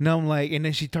building. No, I'm like, and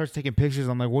then she starts taking pictures.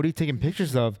 I'm like, what are you taking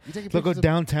pictures of? Look at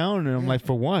downtown, and I'm like,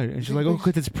 for what? And she's like, oh,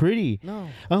 because it's pretty. No,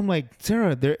 I'm like,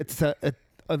 Sarah, it's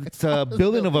a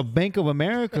building of a Bank of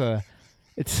America.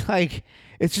 It's like,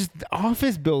 it's just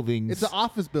office buildings. It's an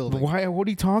office building. Why? What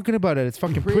are you talking about? It? It's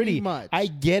fucking pretty. Much. I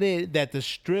get it that the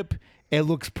Strip. It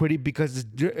looks pretty because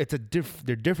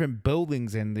they're different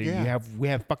buildings, and we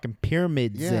have fucking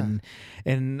pyramids and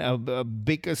a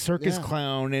big circus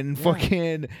clown and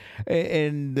fucking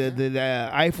and the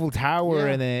Eiffel Tower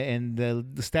and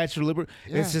the Statue of Liberty.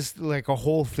 It's just like a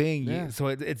whole thing. Yeah. So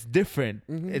it's different.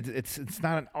 Mm-hmm. It's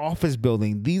not an office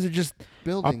building. These are just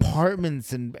buildings.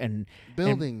 Apartments and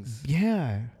buildings.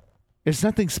 There's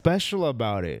nothing special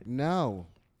about it. No.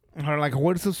 Or like,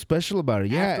 what is so special about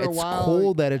it? Yeah, it's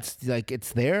cool that it's like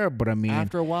it's there, but I mean,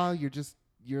 after a while, you're just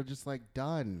like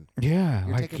done.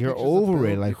 Yeah, you're over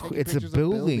it. Like it's a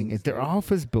building. They're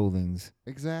office buildings.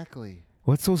 Exactly.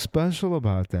 What's so special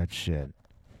about that shit?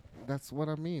 That's what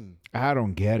I mean. I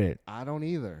don't get it. I don't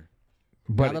either.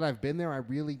 But now that I've been there, I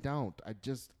really don't. I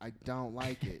don't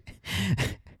like it.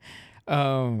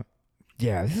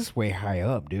 Yeah, this is way high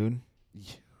up, dude.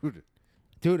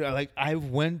 Dude, I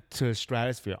went to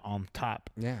Stratosphere on top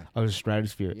of the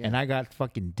Stratosphere, and I got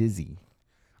fucking dizzy.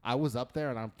 I was up there,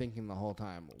 and I'm thinking the whole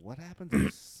time, what happens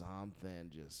if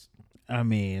something just... I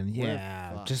mean,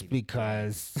 just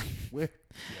because... We're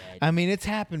dead. I mean, it's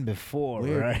happened before,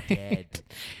 right? We're dead.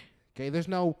 Okay, there's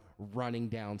no running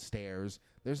downstairs.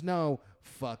 There's no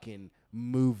fucking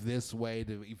move this way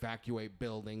to evacuate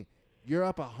building. You're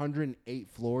up 108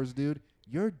 floors, dude.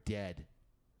 You're dead.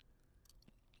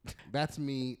 That's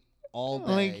me all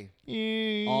day.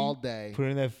 All day.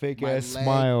 Putting that fake ass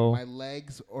smile. My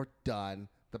legs are done.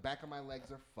 The back of my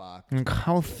legs are fucked. Like,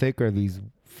 how thick are these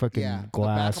fucking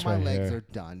glass? The back of my legs here? are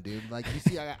done, dude. Like, you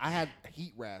see, I had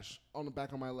heat rash on the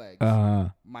back of my legs.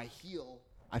 My heel,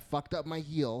 I fucked up my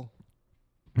heel.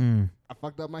 I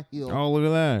fucked up my heel. Oh, look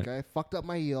at that. Okay, fucked up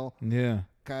my heel. Yeah.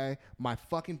 Okay, my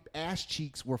fucking ass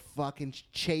cheeks were fucking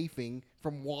chafing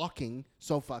from walking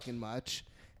so fucking much.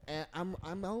 And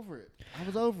I'm over it. I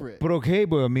was over it. But okay,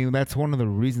 I mean, that's one of the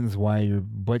reasons why your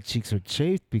butt cheeks are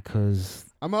chafed, because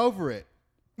I'm over it.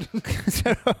 And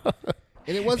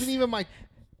it wasn't even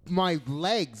my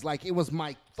legs. Like, it was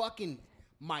my fucking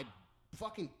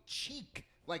cheek.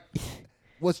 Like,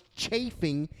 was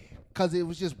chafing because it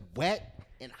was just wet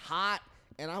and hot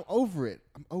and I'm over it.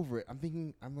 I'm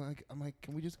thinking. I'm like,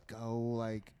 can we just go?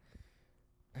 Like,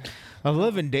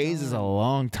 11 days is a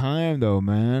long time, though,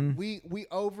 man. we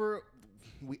overpacked.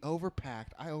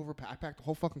 I packed the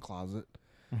whole fucking closet.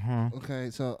 Uh-huh. Okay,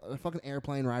 so the fucking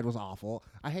airplane ride was awful.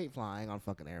 I hate flying on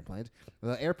fucking airplanes.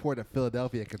 The airport at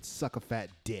Philadelphia could suck a fat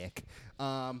dick.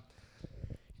 No,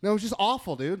 it was just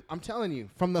awful, dude. I'm telling you,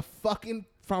 from the fucking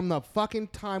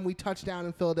time we touched down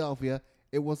in Philadelphia,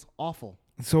 it was awful.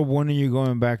 So when are you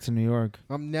going back to New York?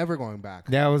 I'm never going back.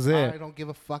 That was it. I don't give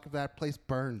a fuck if that place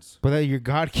burns. But your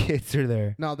godkids are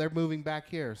there. No, they're moving back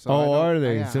here. So Oh, are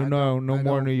they? So no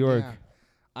more New York. Yeah.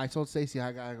 I told Stacey,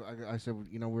 I said,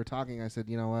 we were talking. I said,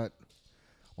 you know what?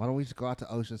 Why don't we just go out to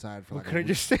Oceanside for like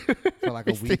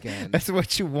a weekend? That's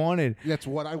what you wanted. That's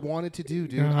what I wanted to do,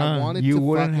 dude. Uh-huh. I wanted you to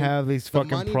wouldn't have these fucking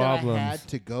the money problems. that I had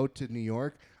to go to New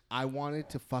York. I wanted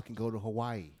to fucking go to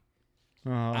Hawaii.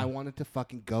 I wanted to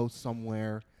fucking go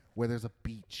somewhere where there's a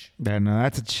beach. Yeah, no,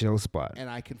 that's a chill spot. And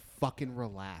I can fucking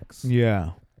relax.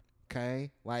 Yeah.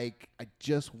 Okay? Like, I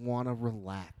just want to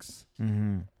relax.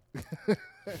 Mm-hmm.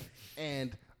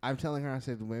 And I'm telling her, I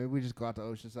said, maybe we just go out to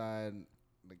Oceanside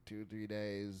like 2 or 3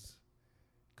 days.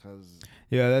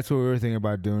 Yeah, that's what we were thinking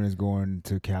about doing, is going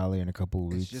to Cali in a couple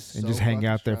of weeks just hang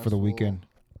out there for the weekend.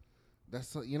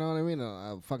 That's, you know what I mean?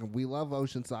 We love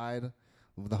Oceanside.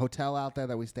 The hotel out there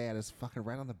that we stay at is fucking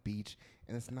right on the beach,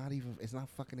 and it's not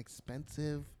fucking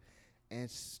expensive, and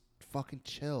it's fucking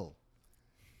chill.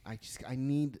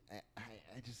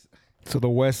 So the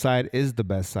west side is the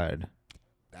best side.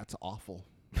 That's awful.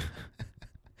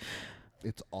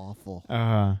 It's awful.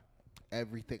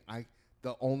 Everything.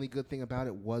 The only good thing about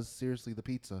it was seriously the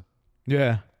pizza.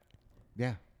 Yeah.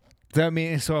 Yeah. Does that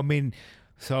mean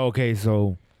okay,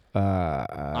 so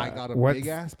I got a big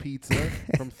ass pizza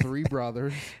from Three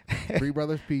Brothers. Three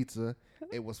Brothers Pizza.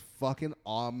 It was fucking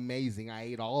amazing. I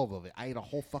ate all of it. I ate a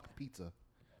whole fucking pizza.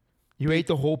 You ate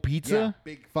the whole pizza? Yeah,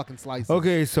 big fucking slices.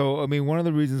 Okay, so one of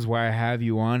the reasons why I have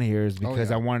you on here is because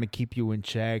I want to keep you in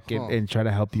check and try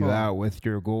to help you out with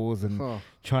your goals and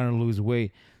trying to lose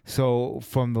weight. So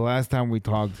from the last time we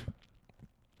talked,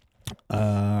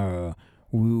 I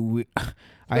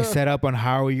set up on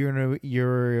how you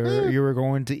were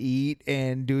going to eat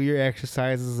and do your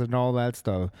exercises and all that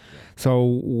stuff.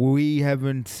 So we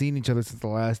haven't seen each other since the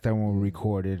last time we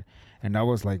recorded, and that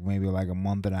was maybe a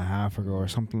month and a half ago or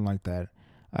something like that.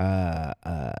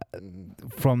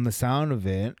 From the sound of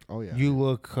it, you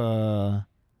look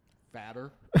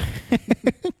fatter.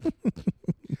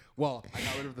 Well, I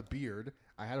got rid of the beard.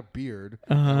 I had a beard.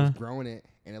 I was growing it,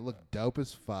 and it looked dope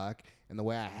as fuck. And the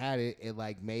way I had it, it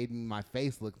made my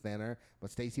face look thinner.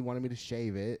 But Stacey wanted me to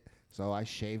shave it, so I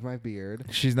shaved my beard.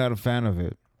 She's not a fan of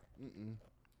it. Mm-mm.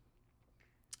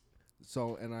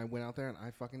 So, and I went out there and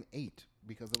I fucking ate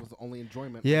because it was the only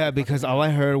enjoyment. Yeah, because all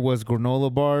I heard was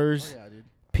granola bars, dude.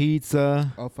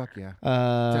 Pizza. Oh, fuck yeah.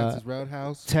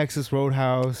 Texas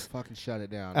Roadhouse. Fucking shut it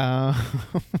down.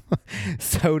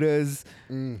 Sodas.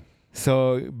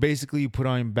 So basically, you put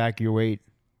on back your weight.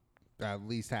 At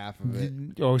least half of it.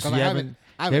 Oh, so you haven't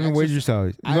weighed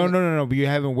yourself? No. But you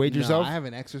haven't weighed yourself? I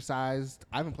haven't exercised.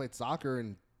 I haven't played soccer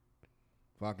in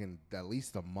fucking at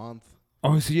least a month.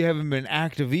 Oh, so you haven't been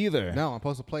active either? No, I'm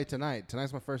supposed to play tonight.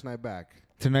 Tonight's my first night back.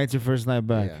 Tonight's your first night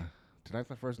back? Yeah. Tonight's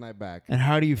my first night back. And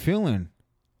how are you feeling?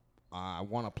 I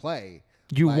want to play.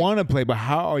 You want to play, but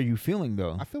how are you feeling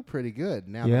though? I feel pretty good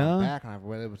now that I'm back and I've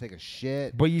been able to take a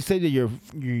shit. But you said that your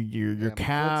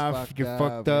calf, you're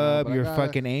fucked up, your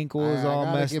fucking ankle is all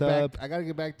messed up. I gotta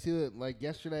get back to it.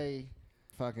 Yesterday,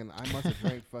 I must have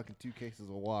drank fucking 2 cases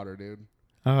of water, dude.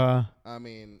 I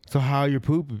mean, so how are your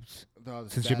poops?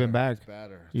 Since you've been back, it's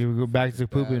better. You go back to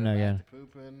pooping again. Back to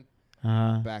pooping.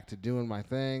 Back to doing my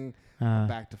thing.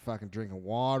 Back to fucking drinking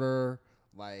water.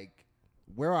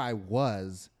 Where I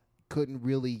was, couldn't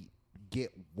really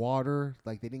get water.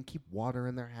 They didn't keep water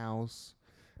in their house.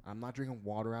 I'm not drinking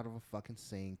water out of a fucking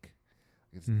sink.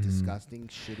 It's disgusting,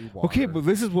 shitty water. Okay, but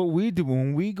this is what we do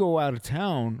when we go out of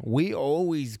town. We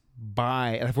always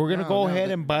buy. If we're gonna go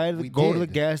ahead and buy, go to the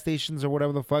gas stations or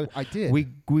whatever the fuck. I did. We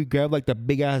grab the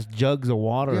big ass jugs of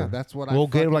water. Yeah, that's what we'll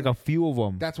get a few of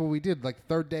them. That's what we did.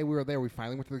 Third day we were there, we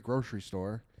finally went to the grocery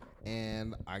store,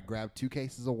 and I grabbed 2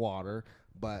 cases of water.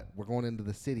 But we're going into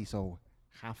the city, so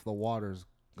half the water's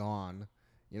gone.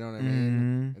 You know what I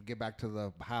mean? I'll get back to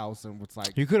the house, and it's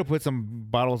you could have put some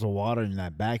bottles of water in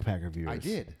that backpack of yours. I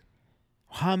did.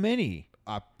 How many?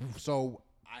 So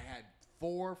I had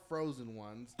 4 frozen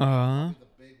ones. The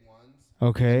big ones.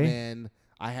 Okay. And then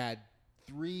I had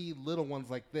 3 little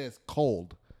ones like this,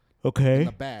 cold. Okay. In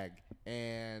the bag,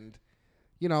 and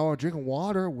I'm drinking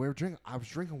water. I was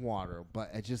drinking water, but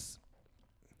I just.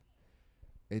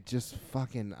 It just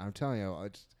fucking. I'm telling you,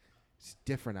 it's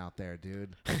different out there,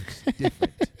 dude. It's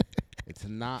different. It's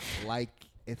not like.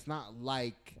 It's not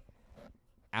like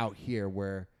out here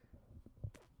where.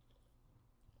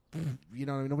 You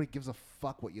know, nobody gives a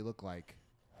fuck what you look like.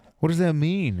 What does that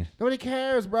mean? Nobody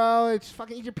cares, bro. It's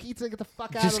fucking eat your pizza and get the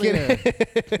fuck out of here.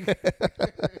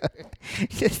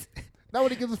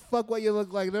 Nobody gives a fuck what you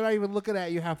look like. They're not even looking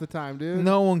at you half the time, dude.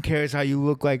 No one cares how you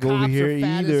look like Cops over here are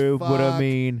fat either. as But I fuck.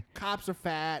 mean, Cops are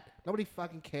fat. Nobody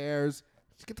fucking cares.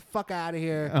 Just get the fuck out of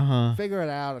here. Figure it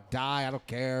out or die. I don't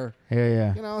care.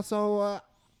 yeah. You know, so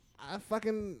I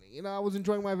fucking, I was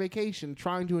enjoying my vacation,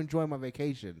 trying to enjoy my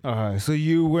vacation. So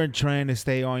you weren't trying to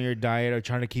stay on your diet or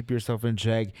trying to keep yourself in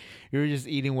check. You were just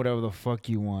eating whatever the fuck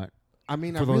you want. I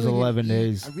mean, for those 11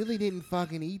 days. I really didn't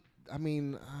fucking eat. I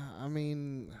mean,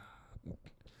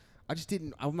 I just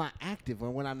didn't. I'm not active,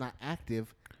 and when I'm not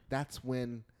active, that's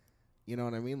when, you know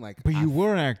what I mean. Like, But you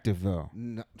were active though.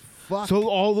 Fuck. So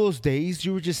all those days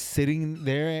you were just sitting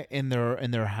there in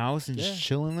their house and just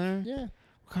chilling there. Yeah.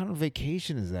 What kind of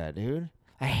vacation is that, dude?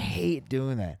 I hate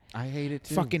doing that. I hate it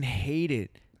too. Fucking hate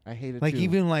it. I hate it Like too.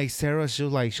 even like Sarah,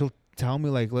 she'll tell me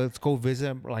like let's go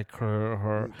visit like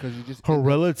her 'Cause you just her end up-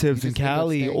 relatives you in just end up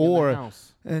Cali, staying in the or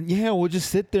house. and yeah, we'll just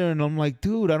sit there and I'm like,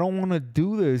 dude, I don't want to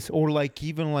do this. Or like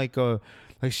even like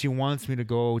she wants me to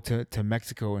go to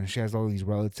Mexico and she has all these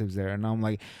relatives there, and I'm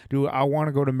like, dude, I want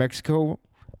to go to Mexico,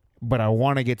 but I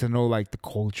want to get to know like the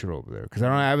culture over there because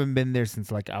I haven't been there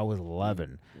since like I was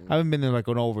 11. I haven't been there like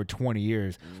in over 20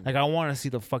 years. Like I want to see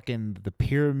the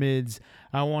pyramids.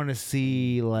 I want to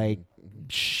see like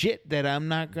shit that I'm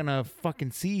not gonna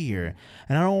fucking see here,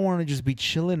 and I don't want to just be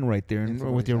chilling right there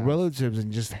with your relatives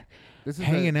and just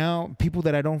hanging out, people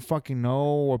that I don't fucking know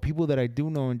or people that I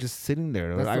do know, and just sitting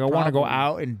there. Like I want to go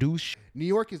out and do shit. New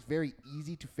York is very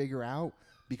easy to figure out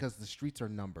because the streets are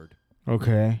numbered.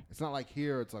 Okay. It's not like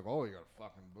here. It's like, oh, you gotta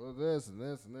fucking do this and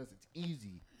this and this. It's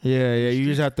easy. Yeah. You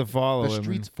just have to follow. The I mean,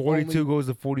 streets 42 goes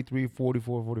to 43,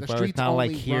 44, 45. The streets it's not only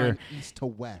like here. run east to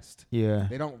west. Yeah.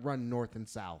 They don't run north and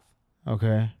south.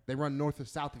 Okay. They run north or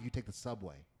south if you take the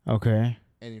subway. Okay.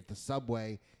 And if the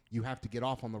subway, you have to get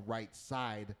off on the right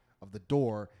side of the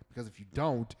door because if you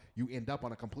don't, you end up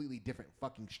on a completely different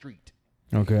fucking street.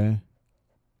 Okay.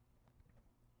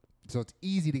 So it's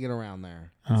easy to get around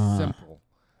there. Simple.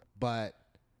 But,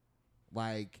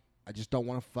 like, I just don't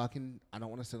want to I don't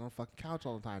want to sit on a fucking couch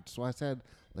all the time. So I said,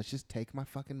 let's just take my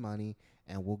fucking money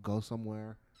and we'll go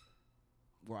somewhere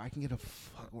where I can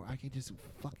just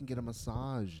fucking get a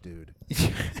massage, dude.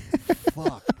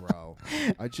 Fuck, bro.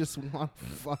 I just want a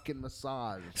fucking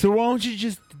massage. So why don't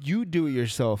you do it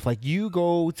yourself? Like you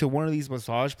go to one of these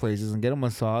massage places and get a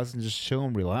massage and just chill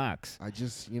and relax.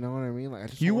 You know what I mean?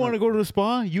 Like, You want to go to the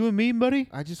spa? You and me, buddy?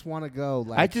 I just want to go.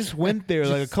 Like, I just went there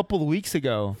like a couple of weeks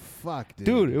ago. Fuck, dude.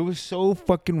 Dude, it was so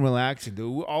fucking relaxing,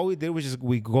 dude. All we did was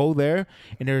we go there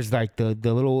and there's like the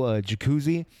little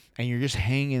jacuzzi and you're just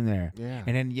hanging there. Yeah.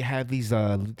 And then you have these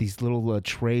little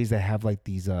trays that have like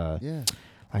these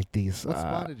like these. What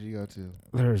spot did you go to?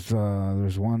 There's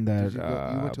one that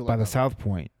you went to by like the South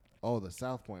Point. Oh, the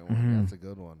South Point one. Mm-hmm. Yeah, that's a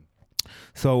good one.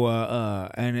 So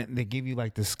and they give you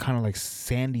like this kind of like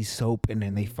sandy soap, and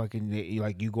then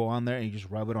you go on there and you just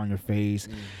rub it on your face,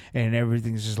 and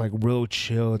everything's just like real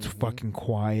chill. It's fucking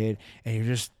quiet, and you're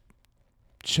just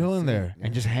chilling there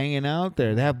and just hanging out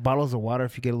there. They have bottles of water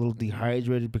if you get a little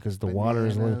dehydrated because the water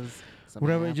is a little.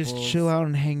 Whatever, just chill out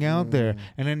and hang out there,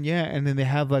 and then they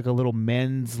have like a little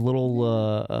men's little.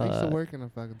 I used to work in a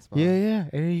fucking spot. Yeah,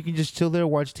 and then you can just chill there,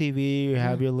 watch TV,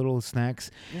 have your little snacks,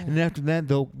 and then after that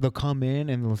they'll come in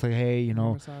and they'll say, hey, you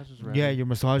know, your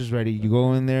massage is ready. You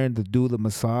go in there and they'll do the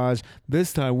massage.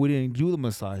 This time we didn't do the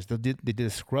massage. They did a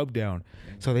scrub down,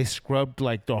 so they scrubbed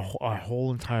like our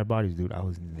whole entire bodies, dude. I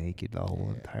was naked the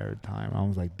whole entire time. I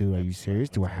was like, dude, are you serious?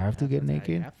 Do I have to get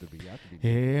naked? You have to be.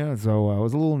 Yeah, so I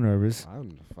was a little nervous.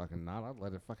 I'm fucking not. I'd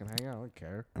let it fucking hang out. I don't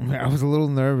care. I was a little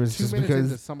nervous 2 just minutes because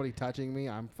into somebody touching me,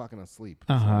 I'm fucking asleep.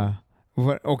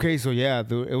 But okay, so yeah,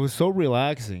 dude, it was so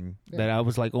relaxing that I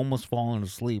was like almost falling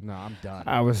asleep. No, I'm done.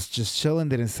 I was just chilling,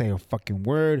 didn't say a fucking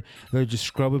word. They were just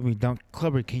scrubbing me down.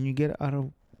 Clubber, can you get out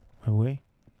of my way?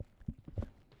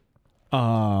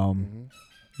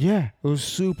 Yeah, it was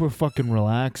super fucking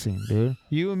relaxing, dude.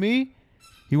 You and me?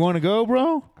 You want to go,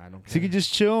 bro? I don't care. So you can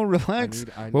just chill and relax.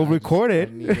 We'll I record it.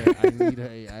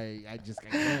 I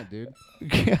can't, dude.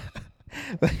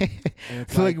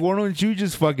 So like, why don't you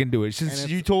just fucking do it? Since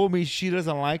you told me she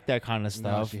doesn't like that kind of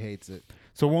stuff. No, she hates it.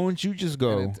 So why don't you just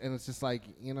go? And it's just like,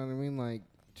 you know what I mean? Like,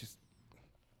 just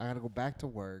I gotta go back to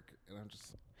work, and I'm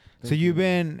just. So you've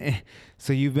been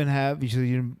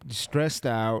stressed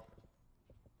out,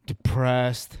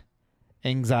 depressed,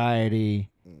 anxiety,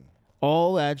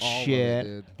 all that All of it, shit.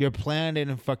 dude. Your plan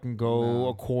didn't fucking go No.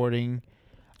 according.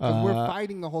 Because we're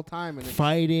fighting the whole time, and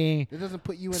Fighting. it doesn't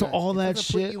put you in. So all it that doesn't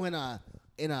shit- put you in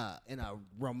a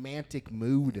romantic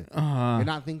mood. Uh-huh. You're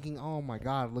not thinking, oh my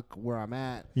god, look where I'm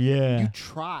at. Yeah. You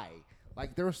try.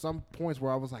 Like there were some points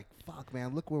where I was like, fuck,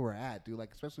 man, look where we're at, dude.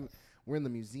 Like especially we're in the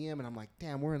museum, and I'm like,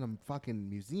 damn, we're in the fucking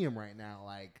museum right now.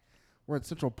 Like we're at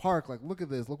Central Park. Like look at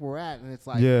this, look where we're at, and it's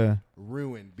like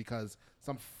ruined because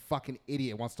some fucking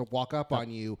idiot wants to walk up on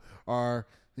you, or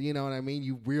you know what I mean.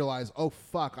 You realize, oh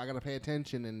fuck, I gotta pay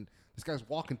attention, and this guy's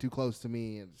walking too close to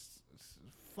me. And it's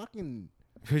fucking.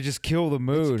 Could just kill the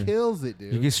mood. It kills it,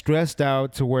 dude. You get stressed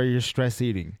out to where you're stress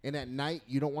eating. And at night,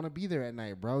 you don't want to be there at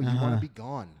night, bro. You want to be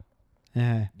gone.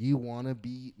 Yeah. You want to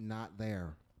be not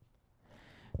there.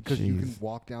 Because you can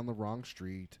walk down the wrong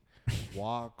street,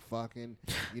 walk fucking,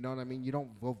 you know what I mean? You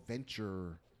don't go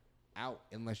venture out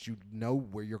unless you know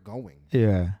where you're going.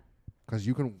 Yeah. Because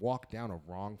you can walk down a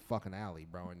wrong fucking alley,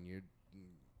 bro, and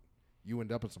you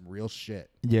end up in some real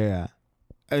shit. Yeah.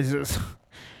 It's just,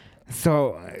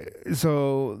 so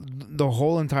the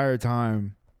whole entire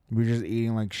time we're just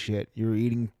eating like shit. You're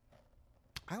eating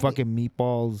fucking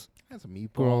meatballs. I had some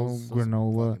meatballs,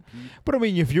 granola. some But I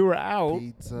mean, if you were out,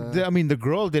 pizza. the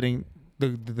girl didn't.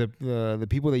 The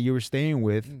people that you were staying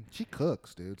with, She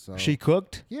cooks, dude. So she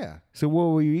cooked. yeah. So what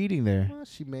were you eating there? Well,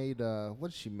 she made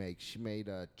what did she make? She made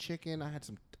chicken. I had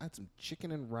some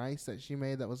chicken and rice that she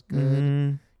made that was good.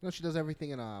 Mhm. You know, she does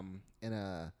everything in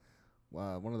a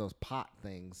one of those pot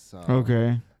things. So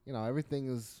Okay. you know, everything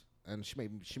is. And she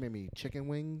made me chicken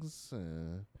wings.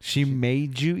 She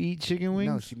made you eat chicken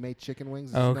wings? No, she made chicken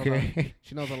wings. Okay.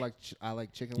 She knows I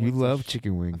like chicken You wings. love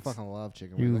chicken I wings. fucking love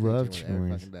chicken You wings. I eat love every chicken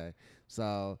wings. fucking day.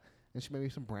 So, and she made me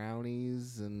some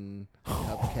brownies and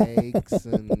cupcakes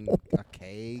and a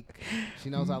cake. She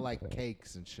knows I like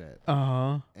cakes and shit.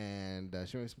 Uh-huh. And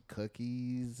she made me some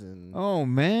cookies and. Oh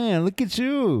man, look at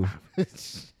you.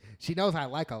 She knows I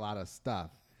like a lot of stuff.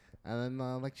 And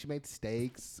then, like, she made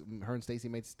steaks. Her and Stacy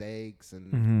made steaks.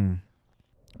 And Mm-hmm.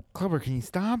 Clubber, can you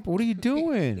stop? What are you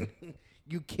doing?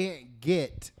 you can't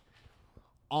get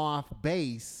off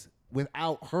base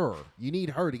without her. You need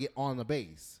her to get on the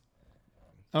base.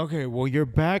 Okay, well, you're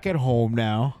back at home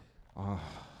now.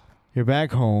 You're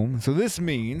back home. So this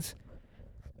means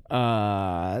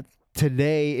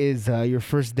today is your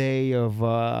first day of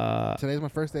Today's my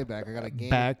first day back. I got a game.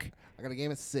 back. I got a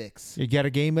game at 6. You got a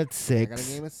game at 6. I got a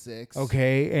game at 6.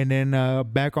 Okay, and then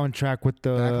back on track with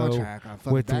the Back on track. I'm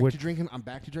fucking with- back with- to drinking. I'm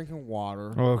back to drinking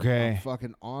water. Okay. I'm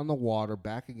fucking on the water.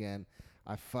 Back again.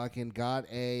 I fucking got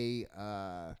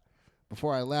a.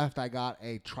 Before I left, I got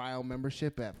a trial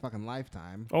membership at fucking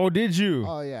Lifetime. Oh, did you?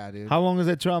 Oh yeah, dude. How long is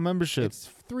that trial membership? It's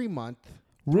 3 month.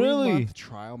 Really? 3-month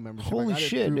trial membership. Holy I got it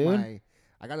shit, through dude.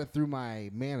 I got it through my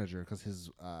manager because his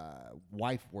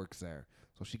wife works there.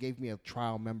 So she gave me a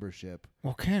trial membership.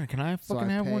 Well, can I fucking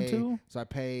have one too? So I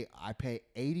pay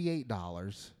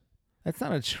 $88. That's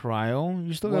not a trial.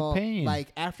 You still Well, got paying. like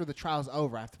after the trial's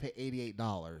over, I have to pay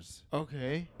 $88.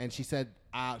 Okay. And she said,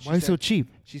 Why so cheap?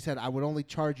 She said I would only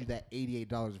charge you that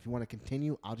 $88. If you want to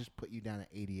continue, I'll just put you down at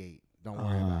 88. Don't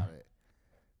worry about it.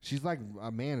 She's like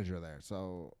a manager there.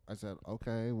 So I said,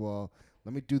 okay, well,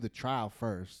 let me do the trial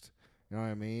first. You know what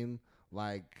I mean?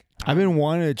 Like I've been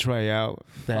wanting to try out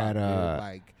that. dude,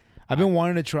 like I've been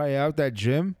wanting to try out that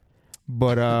gym,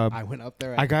 but I went up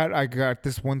there. I got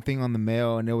this one thing on the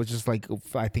mail, and it was just like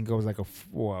I think it was like a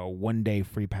 1 day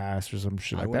free pass or some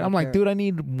shit I like went that. up I'm like, there- dude, I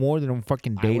need more than a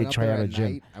fucking I day to went up try there out a at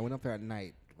gym. night. I went up there at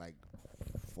night, like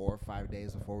 4 or 5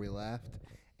 days before we left,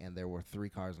 and there were 3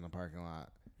 cars in the parking lot.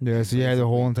 Yeah, And so you had the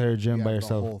whole basically, entire gym you by have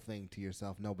yourself. The whole thing to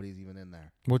yourself. Nobody's even in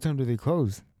there. What time do they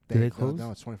close? Do they close?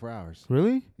 No, it's 24 hours.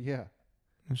 Really? Yeah.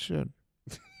 Oh, shit.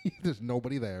 There's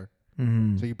nobody there.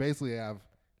 Mm-hmm. So you basically have,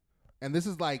 and this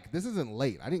isn't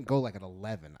late. I didn't go like at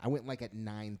 11. I went like at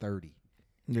 9:30.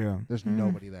 Yeah. There's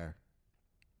nobody there.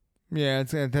 Yeah,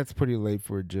 that's pretty late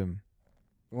for a gym.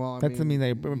 Well,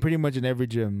 Pretty much in every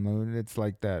gym, it's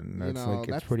like that. And you that's know, like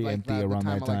it's that's pretty like empty the around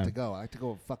time that I like time. to go. I like to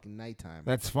go at fucking nighttime.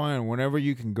 That's fine. Whenever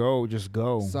you can go, just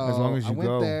go. So as long as you I went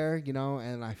go. there, you know,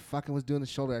 and I fucking was doing the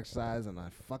shoulder exercise, and I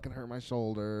fucking hurt my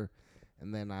shoulder.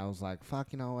 And then I was like,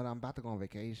 fuck, you know what? I'm about to go on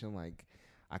vacation. Like,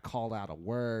 I called out of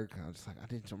work. I was just like,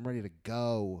 I'm ready to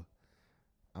go.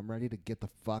 I'm ready to get the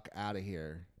fuck out of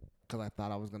here. Because I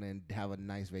thought I was going to have a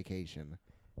nice vacation.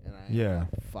 And I ended up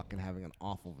fucking having an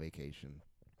awful vacation.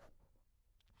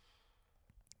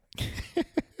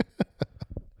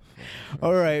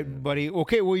 All right, buddy.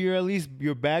 Okay, well,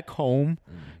 you're back home.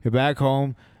 You're back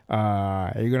home.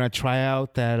 You're gonna try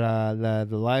out that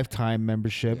the Lifetime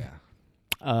membership.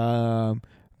 Yeah.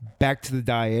 back to the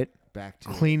diet, Back to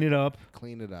clean it up.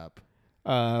 clean it up.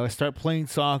 Start playing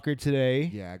soccer today.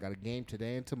 Yeah, I got a game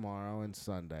today and tomorrow and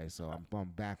Sunday, so I'm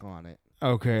back on it.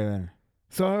 Okay then.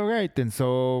 So all right then.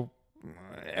 So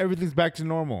everything's back to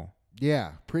normal.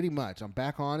 Yeah, pretty much. I'm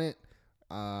back on it.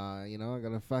 I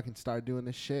gotta fucking start doing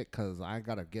this shit because I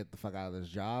gotta get the fuck out of this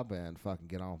job and fucking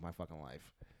get on with my fucking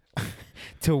life.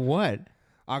 To what?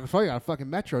 I can tell you, got a fucking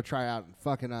Metro tryout in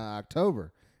fucking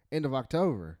October, end of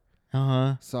October.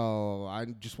 So I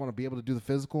just want to be able to do the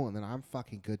physical, and then I'm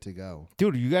fucking good to go.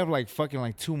 Dude, you got like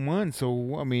 2 months.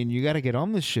 So I mean, you got to get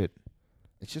on this shit.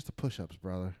 It's just the push-ups,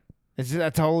 brother.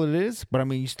 That's all it is. But I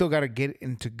mean, you still got to get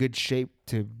into good shape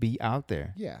to be out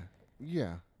there. Yeah.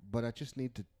 But I just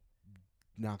need to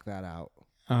knock that out.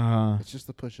 It's just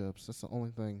the push-ups. That's the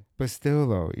only thing. But still,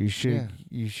 though, you should. Yeah.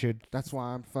 You should. That's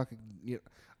why I'm fucking.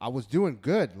 I was doing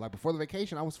good. Like before the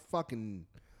vacation, I was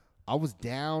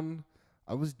down.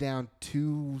 I was down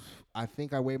I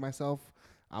think I weighed myself.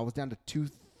 I was down to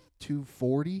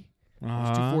 240. I was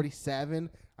 247.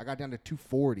 I got down to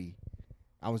 240.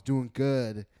 I was doing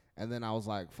good. And then I was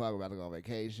like, fuck, we're about to go on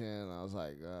vacation. I was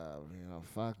like,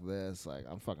 fuck this. Like,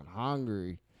 I'm fucking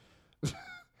hungry.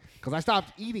 Because I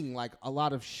stopped eating, like, a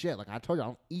lot of shit. Like, I told you,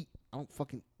 I don't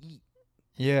fucking eat.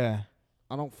 Yeah.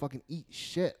 I don't fucking eat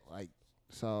shit. Like,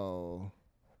 so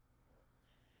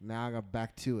now I got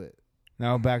back to it.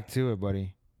 Now back to it,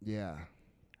 buddy. Yeah.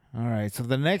 All right. So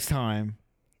the next time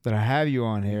that I have you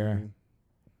on here,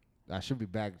 I should be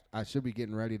back. I should be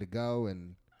getting ready to go.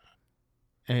 And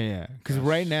yeah, because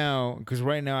right now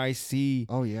I see.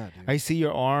 Oh yeah, dude. I see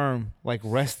your arm like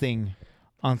resting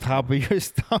on top of your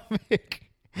stomach.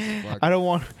 Like, I don't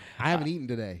want. I haven't eaten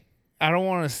today. I don't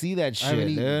want to see that shit,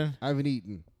 dude. I haven't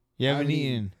eaten. You haven't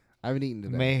eaten. I haven't eaten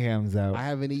today. Mayhem's out. I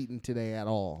haven't eaten today at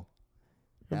all.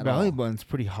 Your belly button's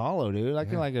pretty hollow, dude. I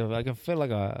can fit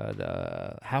like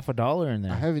a half a dollar in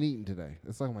there. I haven't eaten today.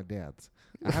 It's like my dad's.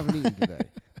 I haven't eaten today.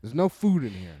 There's no food in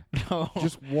here. No.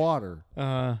 Just water.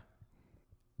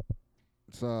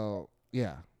 So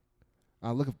yeah,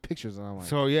 I look at pictures and I'm like.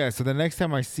 So yeah. So the next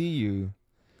time I see you,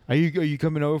 are you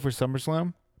coming over for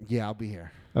SummerSlam? Yeah, I'll be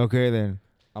here. Okay then.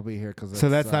 I'll be here because. So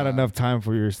that's not enough time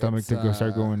for your stomach to go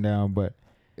start going down, but.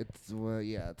 It's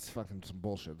it's fucking some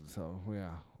bullshit. So yeah.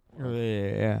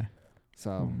 Yeah.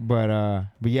 So. But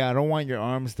yeah, I don't want your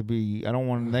arms to be. I don't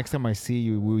want next time I see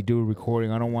you, we do a recording.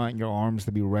 I don't want your arms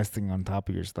to be resting on top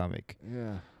of your stomach.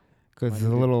 Yeah. Because it's a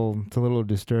little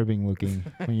disturbing looking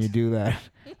when you do that.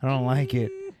 I don't like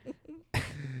it.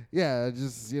 Yeah,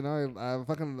 just I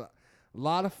fucking a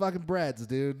lot of fucking breads,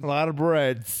 dude. A lot of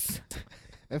breads.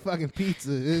 That fucking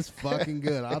pizza is fucking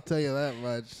good. I'll tell you that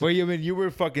much. Well, you were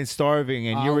fucking starving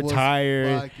and you were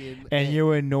tired and you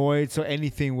were annoyed, so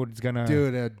anything was gonna.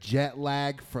 Dude, a jet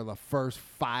lag for the first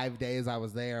 5 days I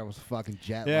was there. I was fucking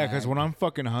jet lag. Yeah, because when I'm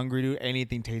fucking hungry, dude,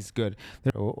 anything tastes good.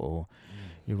 You're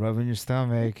rubbing your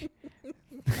stomach.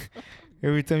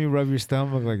 Every time you rub your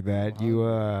stomach like that,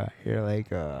 you're like,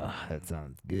 that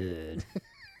sounds good.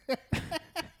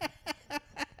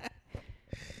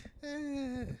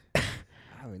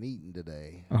 I haven't eaten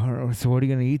today. So what are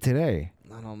you gonna eat today?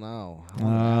 I don't know.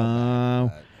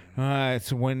 All right.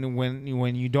 So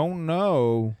when you don't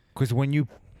know, because when you,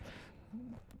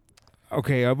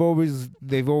 okay,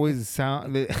 they've always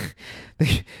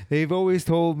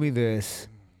told me this,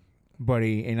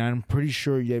 buddy, and I'm pretty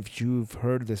sure you've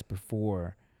heard this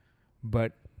before,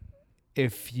 but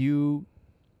if you,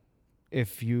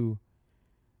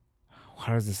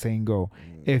 how does the saying go?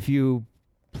 If you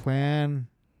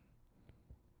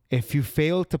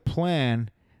fail to plan,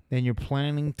 then you're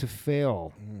planning to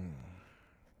fail.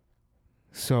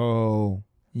 So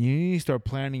you need to start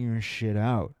planning your shit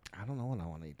out. I don't know what I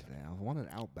want to eat today. I want an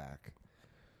Outback,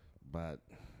 but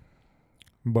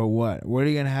what? What are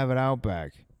you gonna have at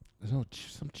Outback? There's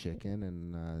some chicken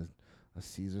and a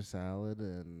Caesar salad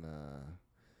and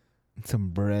some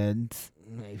breads.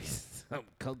 Maybe some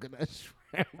coconut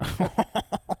shrimp.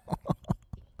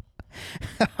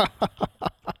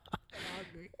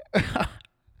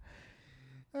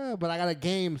 But I got a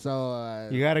game, so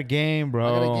you got a game, bro. I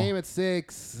got a game at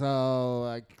 6, so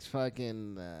I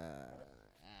fucking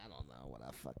I don't know what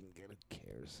I fucking get. Who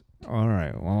cares? All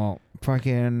right, well,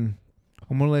 fucking,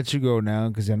 I'm gonna let you go now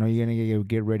because I know you're gonna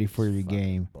get ready for your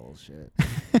game. Bullshit.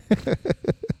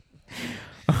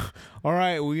 All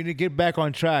right, we're gonna get back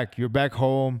on track. You're back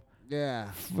home. Yeah.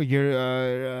 You're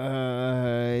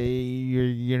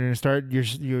gonna start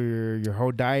your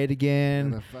whole diet again.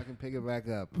 I'm gonna fucking pick it back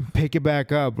up. Pick it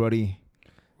back up, buddy.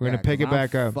 We're gonna pick it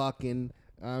back up. I'm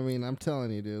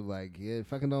telling you, dude. Like,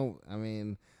 fucking don't. I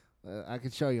mean, I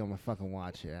could show you on my fucking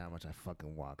watch here how much I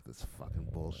fucking walk this fucking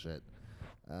bullshit.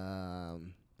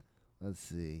 Let's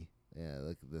see. Yeah,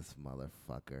 look at this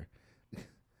motherfucker. Look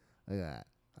at that.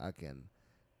 Fucking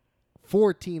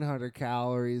 1,400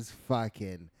 calories.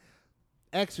 Fucking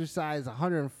exercise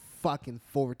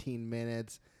 114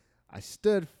 minutes. I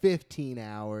stood 15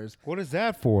 hours. What is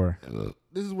that for?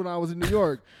 This is when I was in New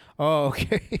York. Oh,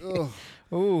 okay.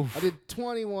 Ooh. I did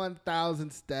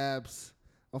 21,000 steps.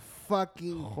 A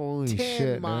fucking Holy 10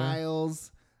 shit,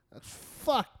 miles.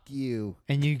 Fuck you.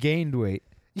 And you gained weight.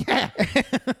 Yeah.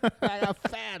 I got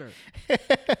fatter.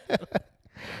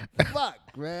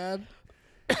 Fuck, man.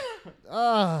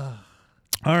 All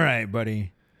right,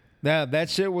 buddy. That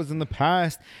shit was in the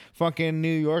past. Fucking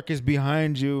New York is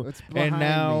behind you. It's behind and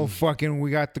now me. fucking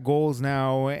we got the goals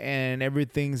now and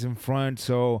everything's in front.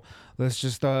 So let's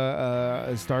just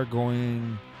start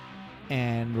going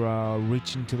and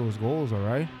reaching to those goals, all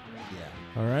right?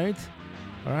 Yeah. All right?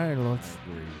 All right,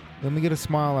 let me get a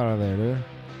smile out of there, dude.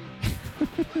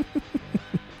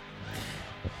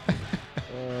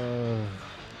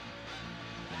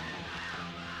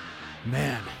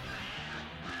 Man,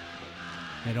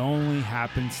 it only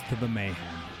happens to the mayhem.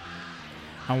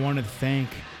 I want to thank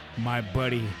my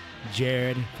buddy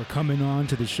Jared for coming on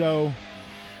to the show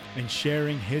and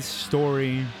sharing his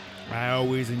story. I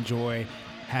always enjoy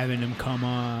having him come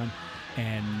on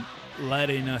and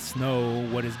letting us know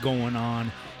what is going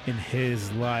on in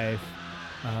his life.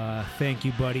 Thank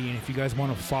you, buddy. And if you guys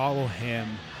want to follow him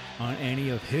on any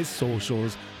of his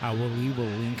socials, I will leave a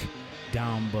link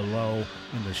down below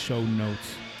in the show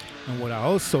notes. And what I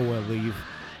also will leave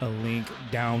a link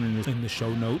down in the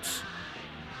show notes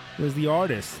is the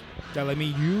artists that let me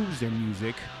use their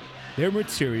music, their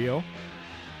material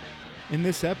in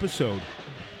this episode.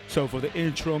 So for the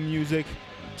intro music,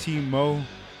 T-Mo,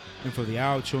 and for the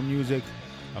outro music,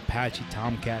 Apache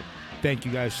Tomcat. Thank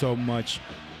you guys so much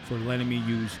for letting me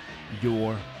use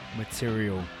your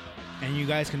material. And you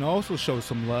guys can also show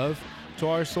some love to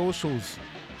our socials.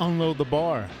 Unload the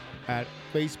Bar at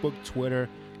Facebook, Twitter,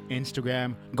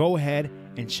 Instagram. Go ahead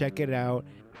and check it out.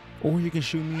 Or you can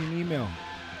shoot me an email.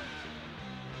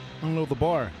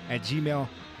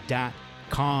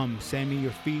 unloadthebar@gmail.com. Send me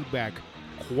your feedback,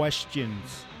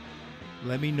 questions.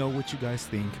 Let me know what you guys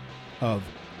think of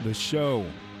the show.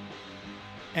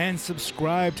 And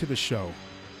subscribe to the show.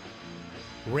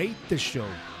 Rate the show.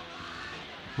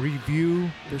 Review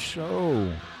the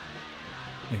show.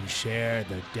 And share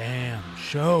the damn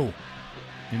show.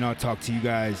 And I'll talk to you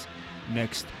guys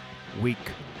next week.